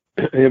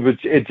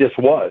 It just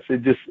was.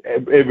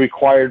 It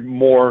required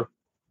more.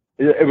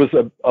 It was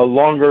a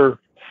longer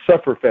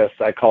sufferfest,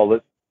 I call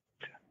it,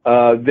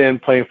 than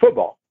playing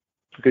football,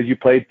 because you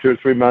played 2 or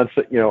 3 months,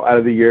 out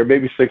of the year,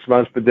 maybe 6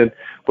 months. But then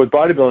with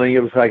bodybuilding, it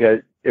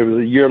was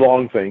a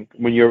year-long thing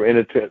when you're in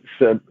it,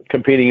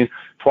 competing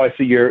twice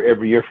a year,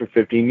 every year for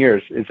 15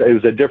 years. It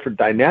was a different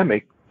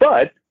dynamic,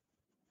 but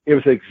it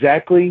was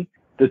exactly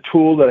the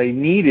tool that I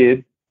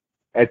needed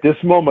at this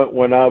moment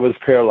when I was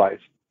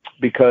paralyzed.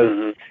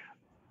 Because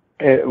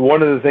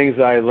one of the things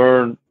that I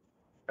learned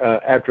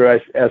as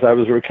I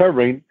was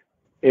recovering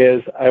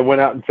is I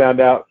went out and found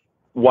out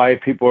why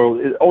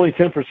only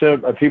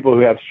 10% of people who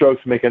have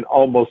strokes make an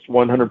almost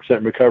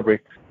 100% recovery,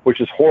 which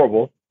is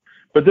horrible.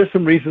 But there's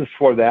some reasons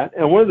for that.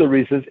 And one of the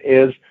reasons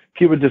is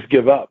people just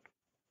give up,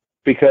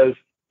 because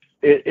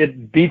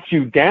it beats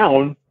you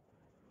down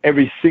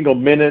every single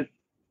minute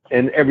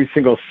and every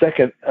single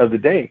second of the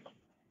day.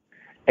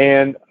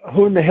 And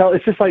who in the hell,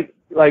 it's just like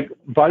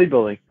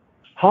bodybuilding.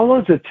 How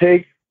long does it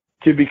take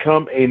to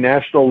become a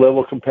national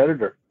level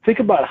competitor? Think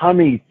about how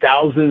many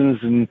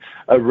thousands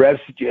of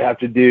reps that you have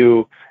to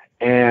do,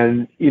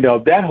 And,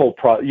 that whole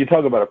you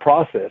talk about a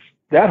process,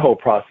 that whole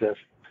process.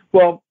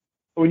 Well,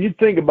 when you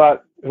think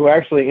about who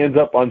actually ends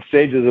up on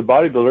stage as a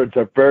bodybuilder, it's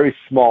a very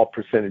small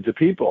percentage of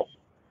people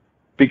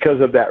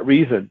because of that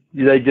reason.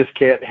 They just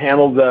can't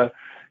handle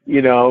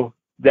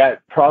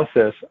that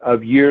process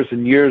of years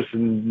and years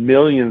and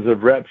millions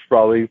of reps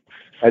probably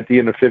at the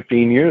end of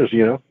 15 years,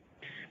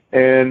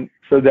 And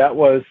so that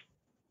was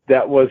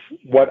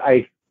what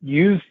I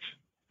used.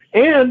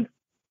 And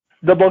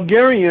the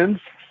Bulgarians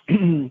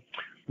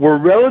were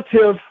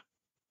relative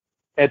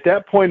at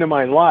that point in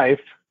my life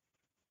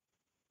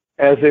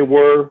as they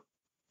were,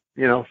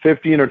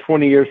 15 or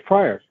 20 years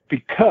prior,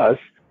 because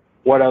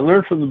what I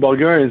learned from the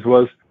Bulgarians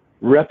was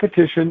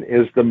repetition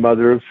is the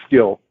mother of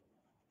skill.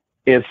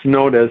 It's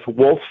known as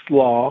Wolff's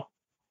Law,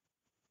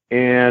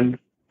 and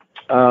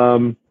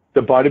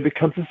the body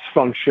becomes its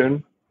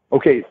function.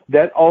 Okay,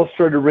 that all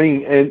started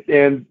ringing,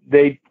 and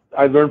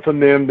I learned from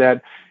them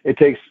that it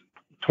takes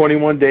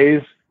 21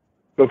 days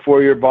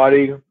before your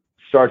body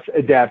starts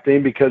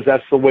adapting, because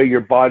that's the way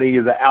your body,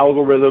 the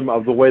algorithm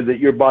of the way that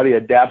your body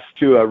adapts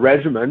to a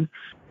regimen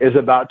is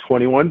about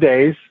 21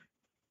 days.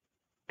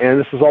 And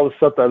this is all the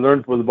stuff that I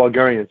learned with the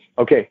Bulgarians.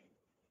 Okay,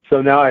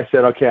 so now I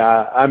said, okay,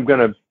 I'm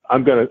gonna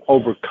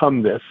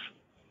overcome this.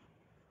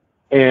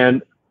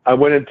 And I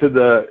went into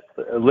the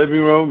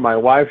living room. My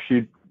wife,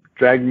 she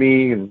dragged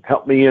me and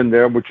helped me in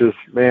there, which is,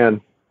 man,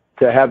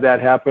 to have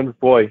that happen,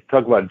 boy,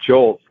 talk about a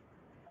jolt.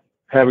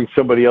 Having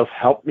somebody else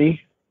help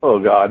me, oh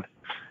God.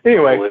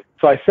 Anyway,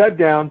 so I sat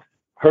down,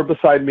 her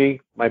beside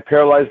me, my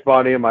paralyzed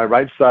body on my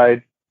right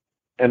side,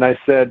 and I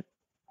said,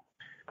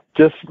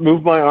 just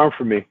move my arm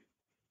for me.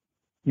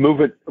 Move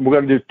it. We're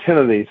going to do 10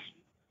 of these.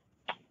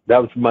 That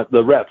was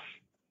the reps.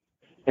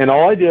 And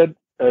all I did,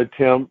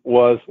 Tim,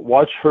 was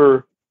watch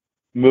her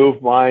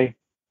move my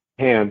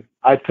hand.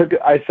 I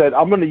said,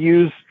 I'm going to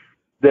use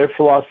their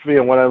philosophy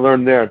and what I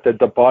learned there, that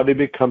the body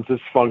becomes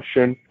its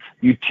function.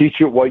 You teach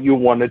it what you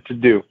want it to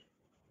do.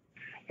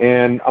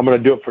 And I'm going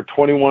to do it for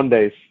 21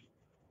 days.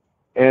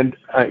 And,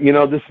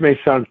 this may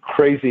sound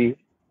crazy,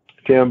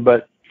 Tim,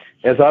 but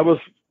as I was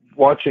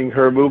watching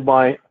her move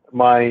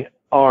my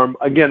arm,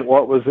 again,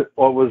 what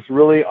was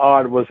really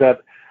odd was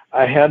that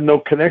I had no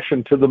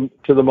connection to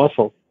the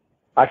muscle.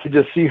 I could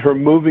just see her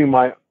moving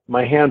my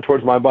hand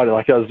towards my body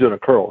like I was doing a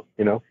curl,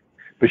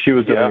 but she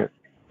was doing it.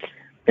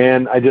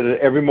 And I did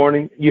it every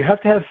morning. You have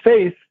to have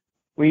faith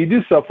when you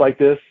do stuff like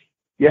this.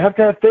 You have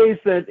to have faith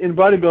that in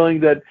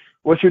bodybuilding that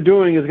what you're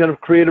doing is going to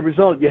create a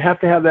result. You have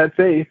to have that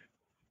faith.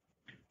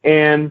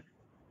 And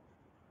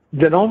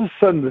then all of a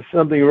sudden,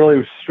 something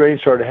really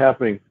strange started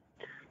happening.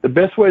 The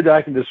best way that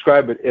I can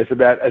describe it is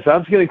that as I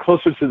was getting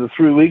closer to the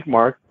 3-week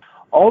mark,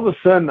 all of a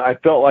sudden I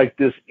felt like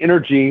this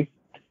energy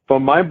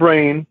from my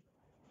brain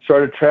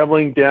started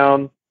traveling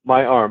down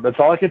my arm. That's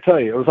all I can tell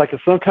you. It was like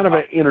some kind of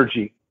an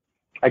energy.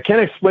 I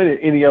can't explain it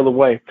any other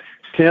way.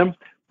 Tim,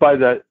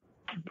 by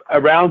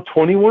around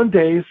 21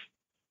 days,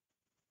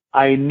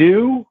 I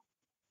knew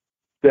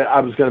that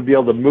I was going to be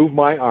able to move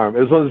my arm.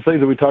 It was one of the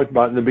things that we talked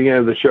about in the beginning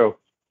of the show.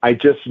 I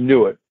just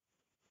knew it.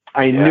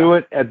 I knew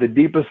it at the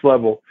deepest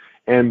level.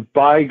 And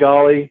by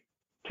golly,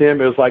 Tim,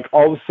 it was like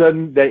all of a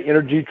sudden that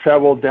energy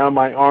traveled down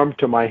my arm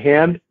to my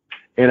hand,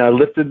 and I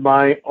lifted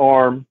my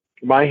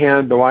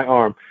hand to my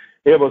arm.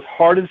 It was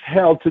hard as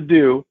hell to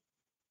do,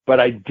 but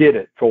I did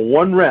it for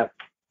one rep.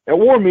 It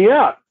wore me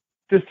out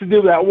just to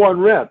do that one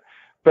rep.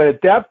 But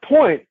at that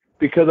point,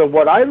 because of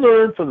what I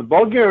learned from the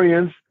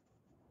Bulgarians,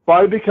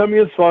 body becoming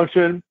its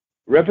function,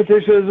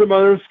 repetition is the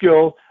mother of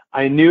skill,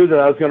 I knew that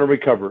I was going to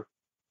recover.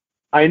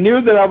 I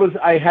knew that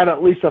I had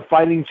at least a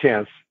fighting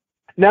chance.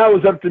 Now it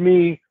was up to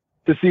me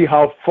to see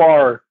how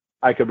far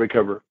I could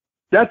recover.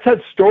 That's that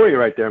story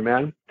right there,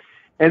 man.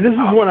 And this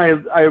is when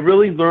I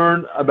really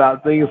learned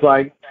about things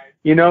like,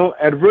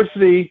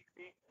 adversity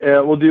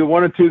will do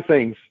one of two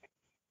things.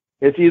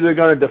 It's either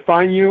going to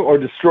define you or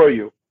destroy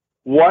you.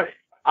 What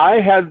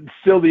I had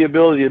still the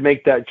ability to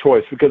make that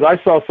choice, because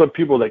I saw some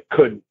people that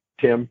couldn't,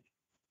 Tim,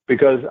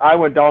 because I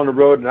went down the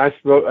road and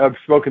I've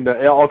spoken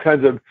to all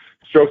kinds of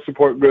stroke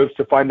support groups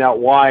to find out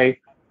why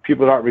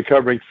people aren't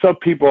recovering. Some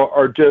people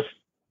are just,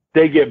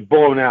 they get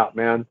blown out,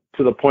 man,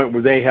 to the point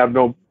where they have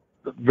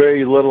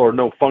very little or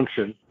no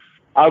function.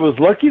 I was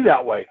lucky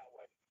that way,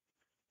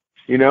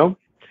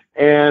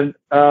 and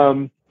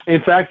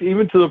in fact,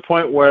 even to the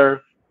point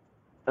where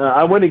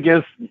I went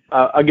against,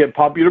 again,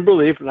 popular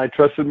belief, and I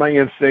trusted my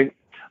instinct.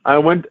 I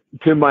went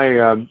to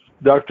my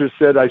doctor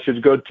said I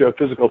should go to a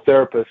physical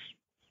therapist.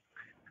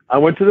 I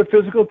went to the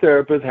physical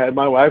therapist, had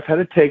my wife had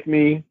to take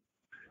me,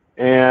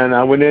 and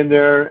I went in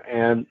there,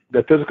 and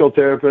the physical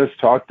therapist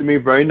talked to me,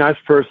 very nice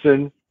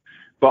person,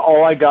 but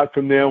all I got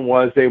from them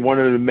was they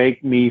wanted to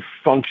make me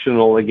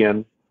functional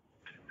again.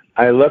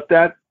 I left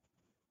that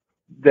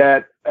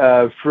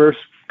first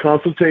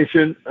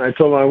consultation. I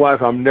told my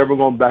wife I'm never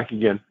going back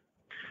again.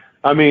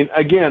 I mean,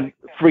 again,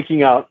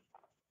 freaking out.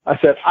 I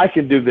said, I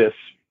can do this.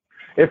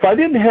 If I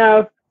didn't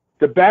have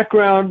the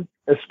background,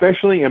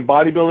 especially in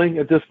bodybuilding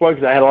at this point,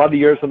 because I had a lot of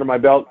years under my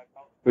belt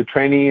with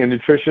training and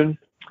nutrition,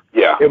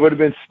 it would have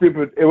been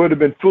stupid. It would have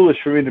been foolish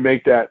for me to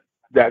make that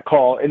that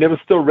call, and it was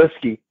still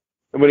risky.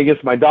 It went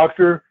against my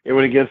doctor. It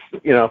went against,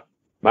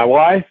 my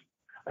wife.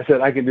 I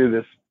said, I can do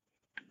this.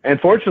 And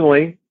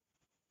fortunately,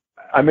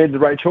 I made the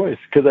right choice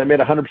because I made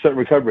 100%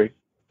 recovery.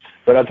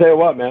 But I'll tell you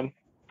what, man,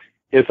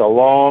 it's a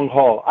long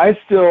haul.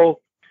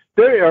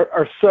 They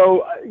are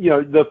so,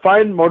 the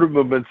fine motor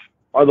movements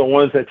are the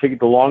ones that take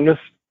the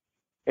longest.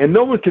 And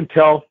no one can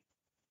tell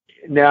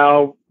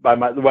now by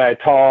the way I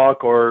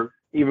talk or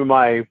even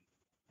my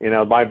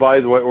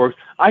body, the way it works.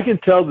 I can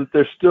tell that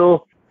there's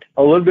still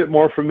a little bit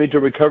more for me to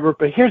recover.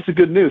 But here's the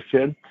good news,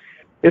 Tim.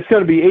 It's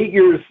going to be 8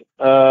 years.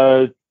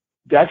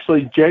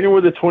 Actually,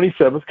 January the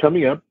 27th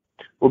coming up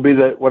will be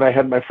when I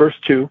had my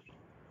first two.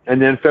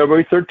 And then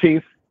February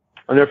 13th,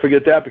 I'll never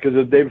forget that because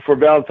it's the day before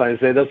Valentine's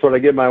Day. That's what I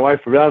give my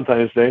wife for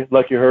Valentine's Day.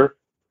 Lucky her.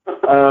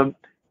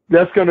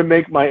 That's going to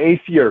make my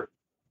 8th year.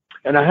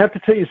 And I have to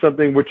tell you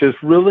something which is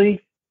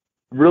really,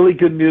 really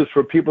good news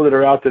for people that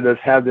are out there that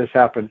have this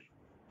happen.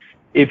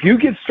 If you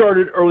get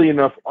started early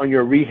enough on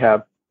your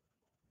rehab,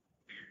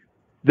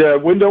 the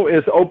window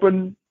is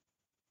open,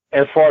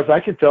 as far as I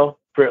can tell,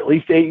 for at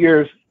least 8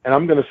 years, and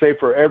I'm going to say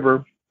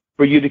forever,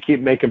 for you to keep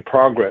making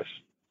progress.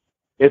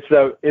 It's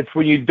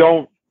when you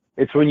don't.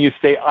 It's when you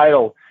stay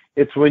idle.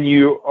 It's when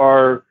you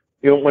are,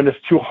 when it's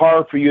too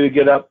hard for you to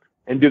get up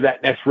and do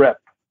that next rep,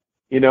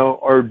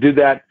 or do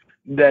that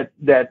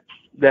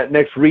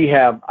next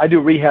rehab. I do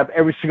rehab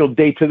every single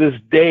day to this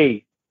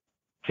day,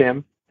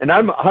 Tim, and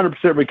I'm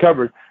 100%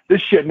 recovered.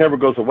 This shit never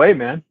goes away,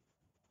 man.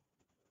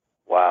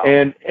 Wow.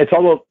 And it's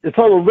all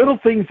the little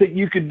things that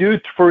you can do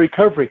for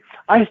recovery.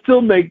 I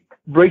still make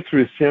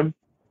breakthroughs, Tim.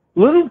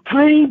 Little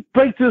tiny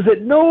breakthroughs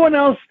that no one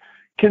else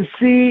can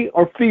see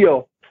or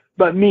feel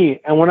but me.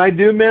 And when I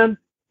do, man,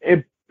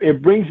 it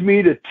brings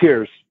me to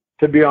tears,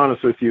 to be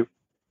honest with you.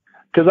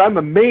 Because I'm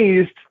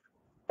amazed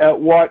at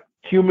what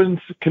humans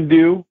can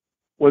do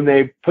when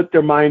they put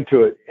their mind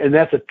to it. And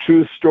that's a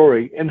true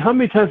story. And how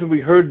many times have we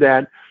heard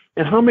that?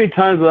 And how many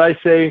times did I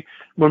say,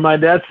 when my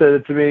dad said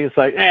it to me, it's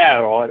like,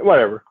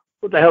 whatever.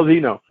 What the hell do you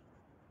know?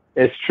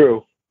 It's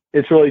true.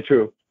 It's really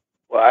true.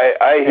 Well,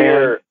 I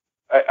hear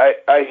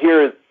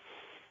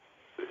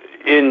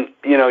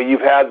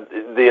you've had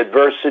the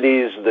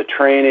adversities, the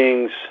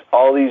trainings,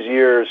 all these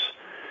years,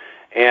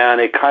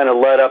 and it kind of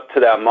led up to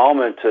that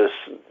moment.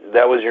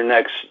 That was your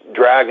next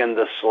dragon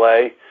to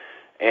slay.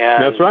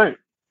 And that's right.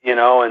 And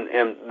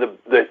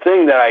the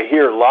thing that I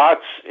hear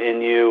lots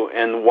in you,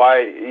 and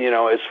why,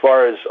 as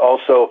far as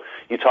also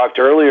you talked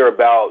earlier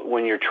about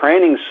when you're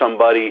training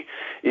somebody,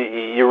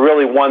 you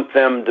really want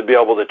them to be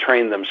able to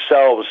train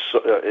themselves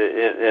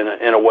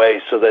in a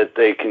way so that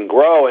they can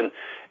grow. And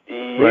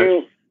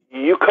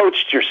you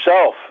coached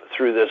yourself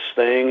through this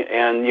thing,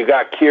 and you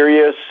got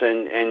curious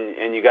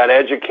and you got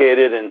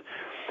educated, and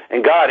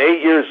God,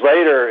 8 years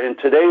later, in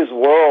today's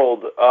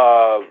world,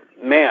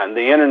 man,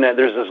 the internet,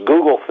 there's this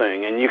Google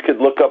thing, and you could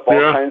look up all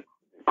kinds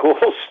of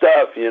cool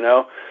stuff,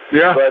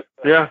 Yeah. But,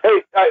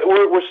 hey,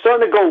 we're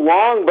starting to go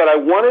long, but I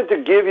wanted to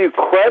give you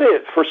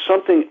credit for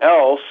something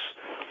else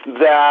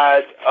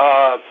that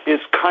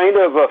is kind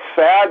of a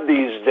fad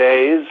these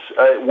days.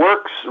 It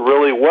works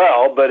really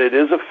well, but it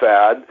is a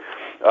fad,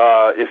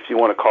 if you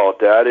want to call it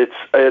that. It's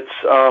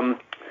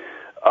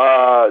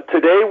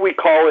today we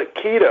call it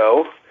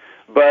keto,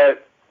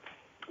 but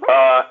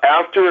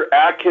after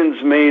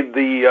Atkins made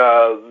the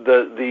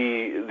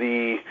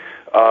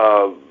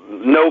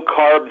no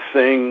carb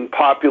thing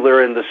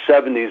popular in the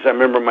 70s, I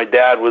remember my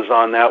dad was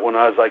on that when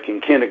I was like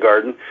in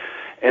kindergarten,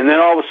 and then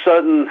all of a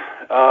sudden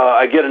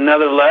I get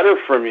another letter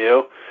from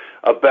you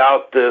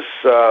about this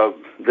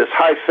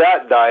high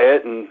fat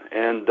diet,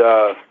 and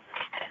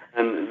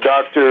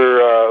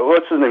Dr.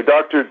 What's his name?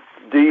 Dr.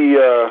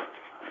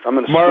 I'm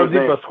going to Mauro Di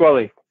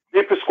Pasquale.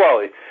 Di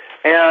Pasquale,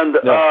 and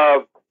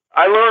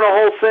I learned a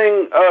whole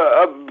thing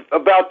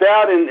about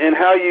that and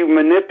how you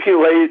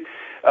manipulate.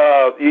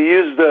 You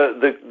use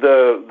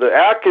the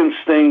Atkins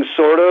thing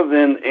sort of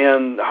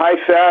and high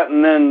fat,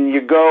 and then you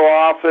go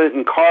off it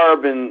and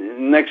carb,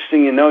 and next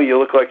thing you know, you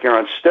look like you're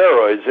on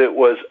steroids. It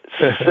was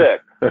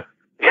sick.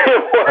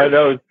 It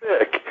was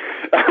sick.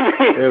 I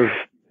mean,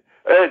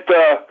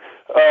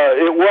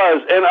 it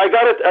was, and I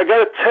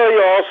gotta tell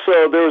you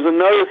also, there was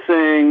another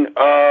thing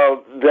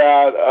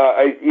that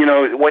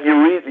when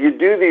you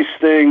do these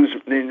things,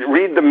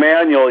 read the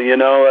manual,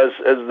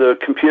 as the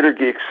computer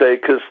geeks say,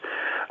 because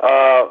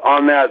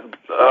on that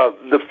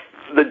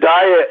the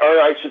diet,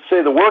 or I should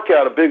say the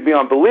workout of Big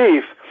Beyond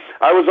Belief,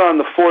 I was on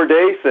the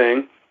 4-day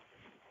thing,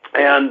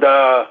 and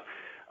I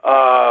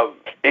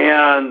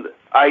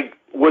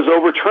was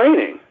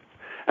overtraining.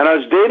 And I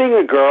was dating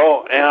a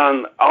girl,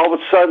 and all of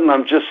a sudden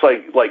I'm just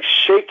like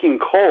shaking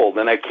cold,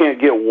 and I can't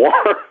get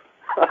warm.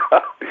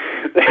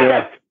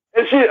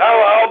 And she,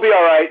 I'll be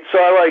all right. So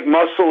I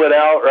muscle it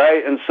out,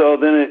 right? And so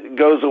then it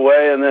goes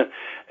away, and then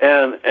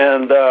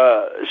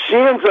she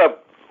ends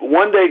up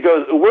one day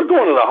goes, "We're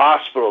going to the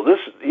hospital. This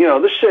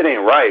shit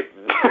ain't right."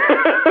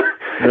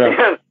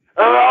 And,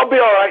 I'll be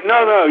all right.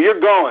 No, you're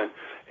going.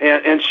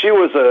 and she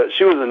was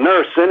a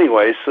nurse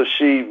anyway, so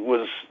she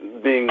was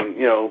being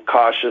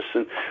cautious.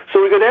 And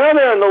so we go down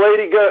there, and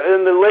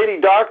the lady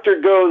doctor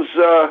goes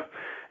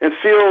and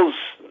feels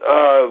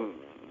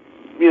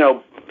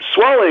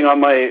swelling on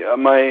my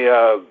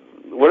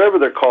whatever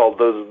they're called,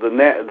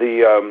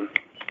 the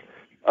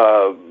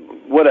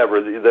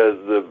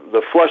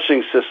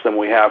flushing system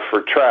we have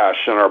for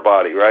trash in our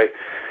body, right?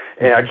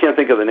 And I can't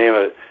think of the name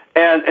of it.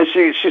 And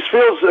she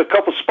feels a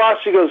couple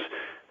spots. She goes,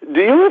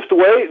 "Do you lift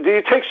weight? Do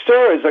you take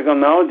steroids?" I go,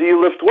 "No." "Do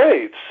you lift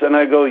weights?" And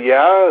I go,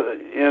 "Yeah."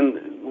 And,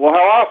 "Well,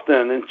 how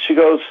often?" And she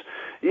goes,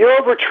 "You're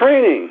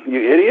overtraining,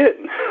 you idiot."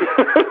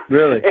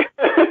 Really?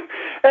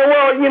 And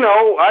well,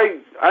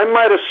 I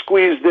might have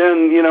squeezed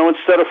in,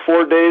 instead of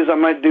 4 days, I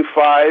might do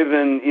 5,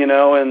 and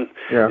and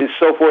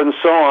so forth and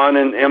so on,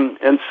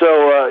 and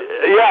so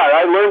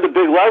I learned a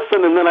big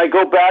lesson, and then I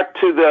go back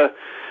to the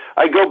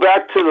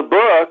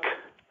book,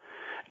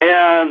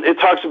 and it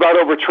talks about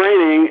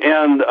overtraining,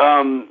 and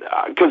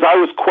because I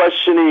was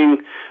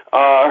questioning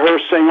her,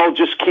 saying, "Oh,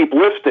 just keep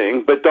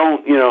lifting, but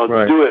don't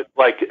do it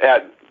like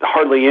at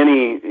hardly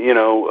any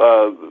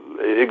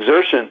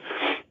exertion."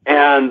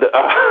 And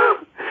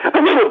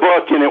I'm in the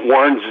book, and it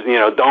warns,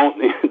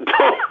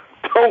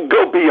 don't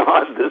go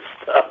beyond this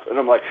stuff. And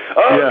I'm like,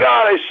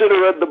 God, I should have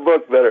read the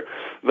book better.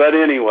 But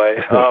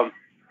anyway,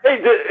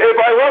 hey, if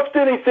I left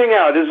anything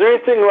out, is there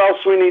anything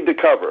else we need to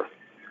cover?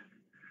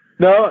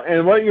 No,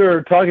 and what you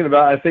were talking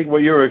about, I think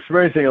what you were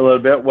experiencing a little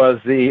bit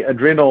was the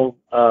adrenal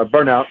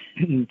burnout.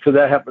 So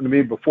that happened to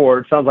me before.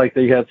 It sounds like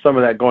you had some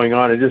of that going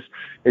on. It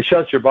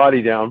shuts your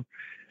body down,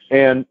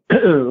 and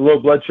low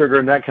blood sugar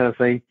and that kind of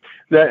thing.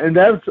 And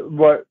that's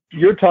what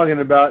you're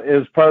talking about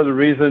is part of the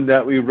reason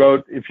that we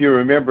wrote, if you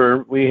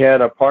remember, we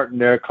had a part in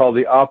there called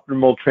the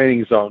optimal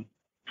training zone.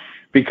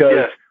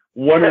 Because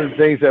one of the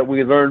things that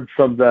we learned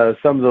from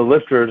some of the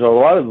lifters, or a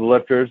lot of the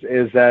lifters,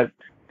 is that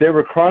they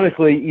were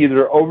chronically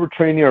either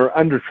overtraining or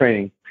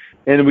undertraining.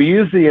 And we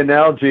use the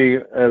analogy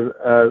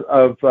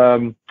of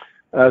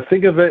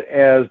think of it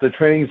as the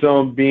training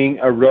zone being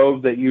a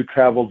road that you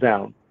travel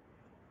down.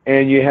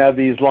 And you have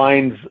these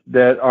lines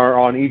that are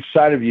on each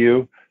side of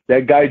you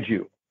that guide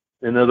you.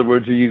 In other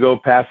words, if you go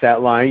past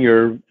that line,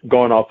 you're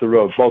going off the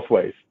road both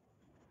ways.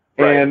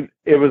 Right. And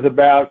it was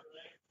about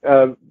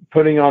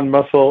putting on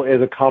muscle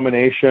as a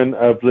combination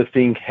of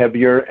lifting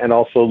heavier and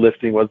also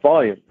lifting with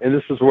volume. And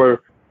this is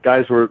where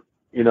guys were,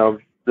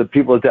 the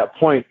people at that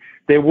point,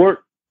 they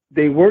weren't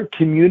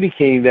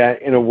communicating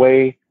that in a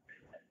way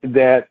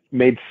that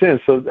made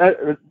sense. So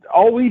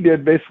all we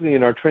did basically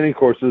in our training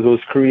courses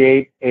was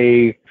create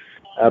a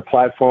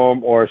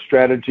platform or a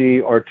strategy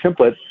or a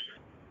template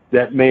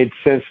that made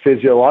sense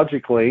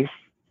physiologically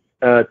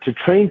to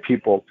train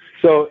people.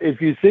 So if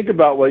you think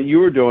about what you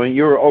were doing,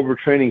 you were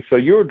overtraining. So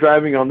you were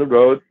driving on the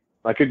road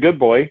like a good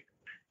boy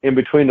in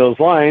between those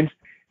lines,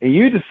 and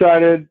you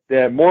decided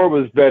that more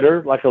was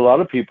better, like a lot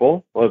of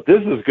people. Well, if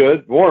this is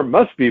good, more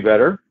must be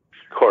better.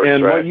 Of course,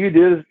 and what you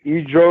did is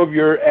you drove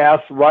your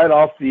ass right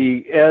off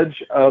the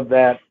edge of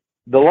the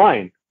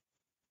line.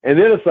 And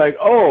then it's like,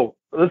 oh,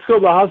 let's go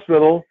to the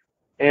hospital.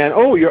 And,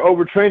 oh, you're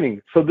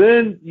overtraining. So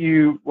then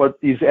what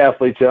these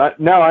athletes,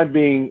 now I'm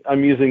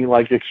using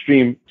like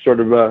extreme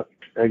sort of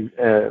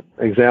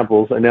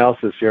examples,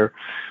 analysis here.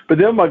 But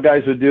then what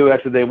guys would do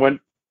after they went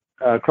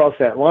across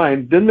that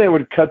line, then they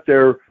would cut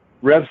their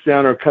reps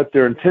down or cut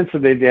their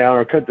intensity down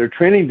or cut their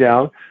training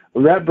down.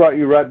 Well, that brought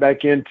you right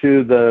back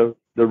into the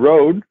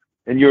road,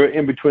 and you're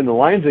in between the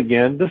lines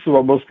again. This is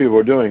what most people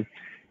are doing.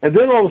 And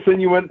then all of a sudden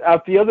you went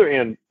out the other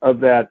end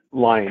of that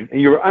line, and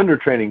you were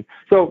undertraining.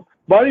 So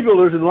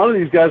bodybuilders, and a lot of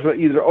these guys were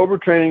either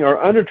overtraining or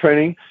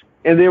undertraining,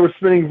 and they were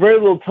spending very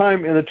little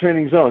time in the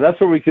training zone.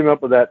 That's where we came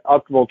up with that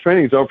optimal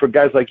training zone for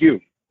guys like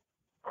you.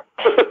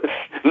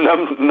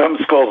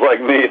 Numbskulls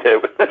like me, they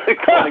would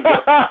kind of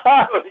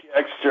go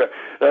extra.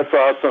 That's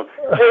awesome.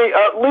 Hey,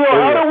 Leo,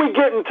 how do we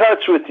get in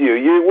touch with you?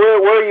 Where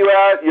are you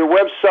at? Your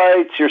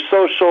websites, your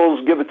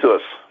socials? Give it to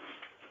us.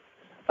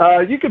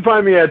 You can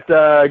find me at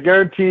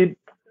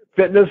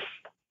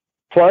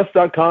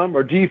guaranteedfitnessplus.com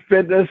or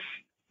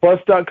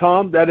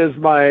gfitnessplus.com. That is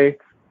my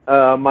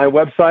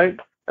website.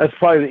 That's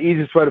probably the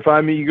easiest way to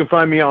find me. You can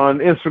find me on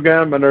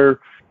Instagram under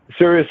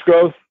Serious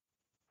Growth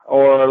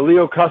or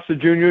Leo Costa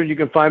Jr. You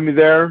can find me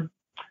there.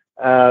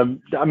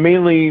 I'm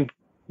mainly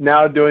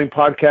now doing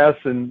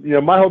podcasts, and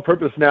my whole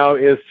purpose now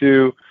is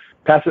to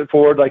pass it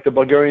forward like the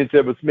Bulgarians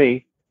did with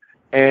me,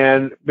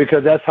 and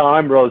because that's how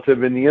I'm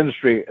relative in the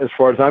industry as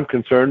far as I'm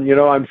concerned.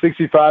 I'm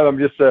 65. I'm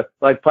just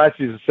like Platts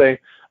used to say,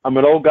 I'm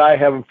an old guy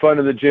having fun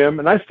in the gym,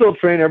 and I still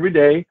train every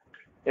day,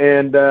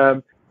 and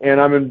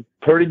I'm in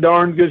pretty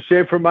darn good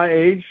shape for my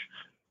age.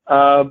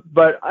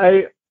 But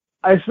I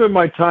spend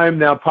my time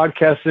now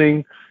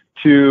podcasting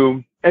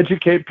to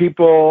educate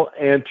people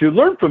and to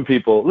learn from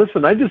people.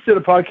 Listen, I just did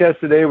a podcast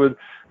today with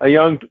a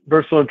young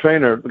personal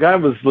trainer. The guy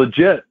was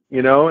legit,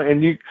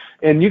 and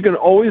you can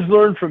always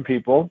learn from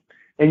people,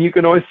 and you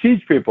can always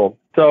teach people.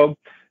 So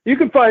you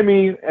can find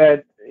me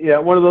at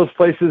one of those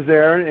places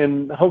there,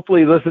 and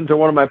hopefully listen to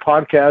one of my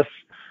podcasts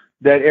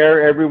that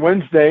air every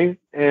Wednesday,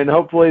 and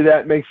hopefully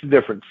that makes a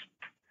difference.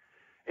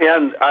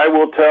 And I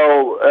will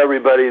tell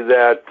everybody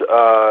that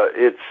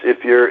it's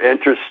if you're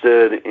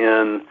interested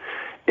in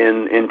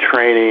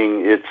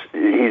training,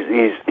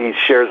 he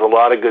shares a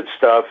lot of good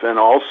stuff, and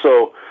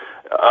also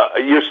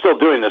you're still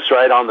doing this,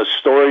 right? On the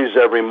stories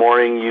every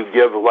morning, you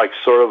give like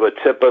sort of a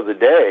tip of the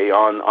day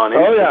on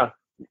Instagram. Oh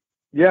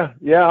yeah.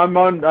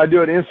 I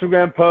do an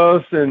Instagram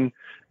post, and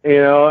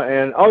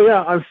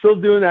I'm still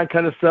doing that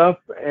kind of stuff,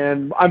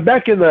 and I'm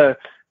back in the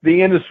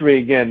industry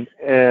again,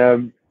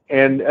 and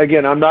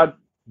again, I'm not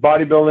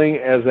bodybuilding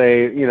as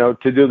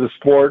to do the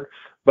sport,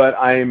 but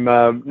I'm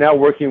now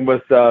working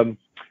with Denny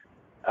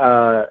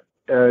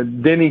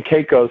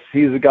Kakos.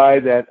 He's a guy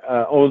that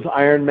owns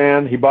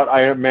Ironman. He bought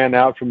Ironman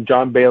out from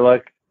John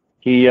Balick.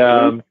 He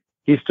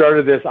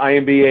started this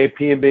IMBA,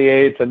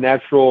 PMBA. It's a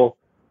natural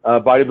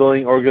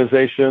bodybuilding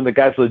organization. The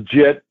guy's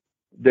legit.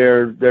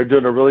 They're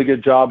doing a really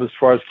good job as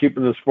far as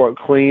keeping the sport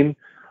clean.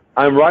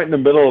 I'm right in the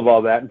middle of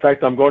all that. In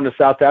fact, I'm going to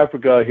South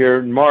Africa here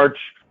in March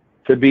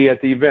to be at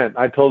the event.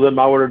 I told him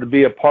I wanted to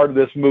be a part of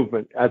this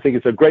movement. I think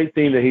it's a great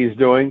thing that he's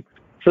doing.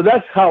 So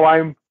that's how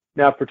I'm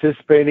now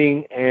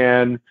participating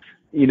and,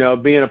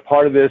 being a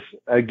part of this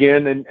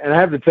again. And I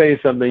have to tell you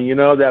something,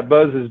 that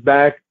buzz is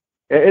back.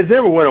 It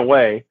never went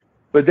away,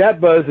 but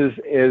that buzz is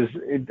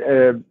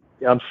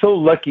I'm so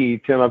lucky,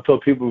 Tim. I've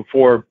told people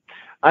before,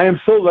 I am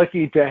so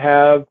lucky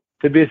to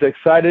be as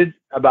excited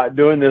about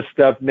doing this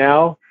stuff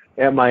now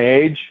at my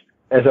age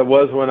as I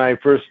was when I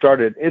first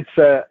started. It's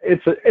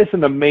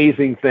an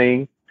amazing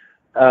thing.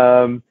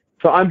 So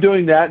I'm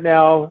doing that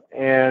now,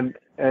 and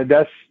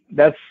that's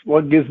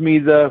what gives me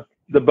the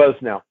buzz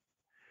now.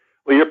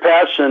 Well, your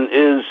passion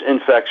is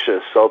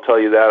infectious. I'll tell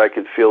you that. I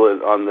could feel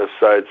it on this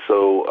side.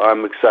 So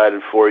I'm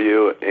excited for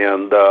you,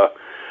 and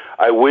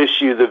I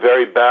wish you the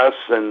very best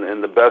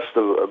and the best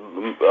of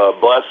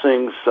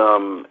blessings.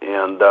 And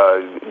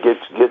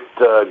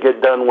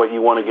get done what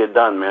you want to get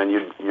done, man.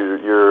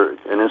 You're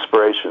an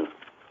inspiration.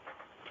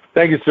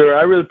 Thank you, sir.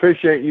 I really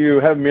appreciate you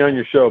having me on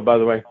your show, by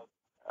the way.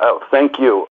 Oh, thank you.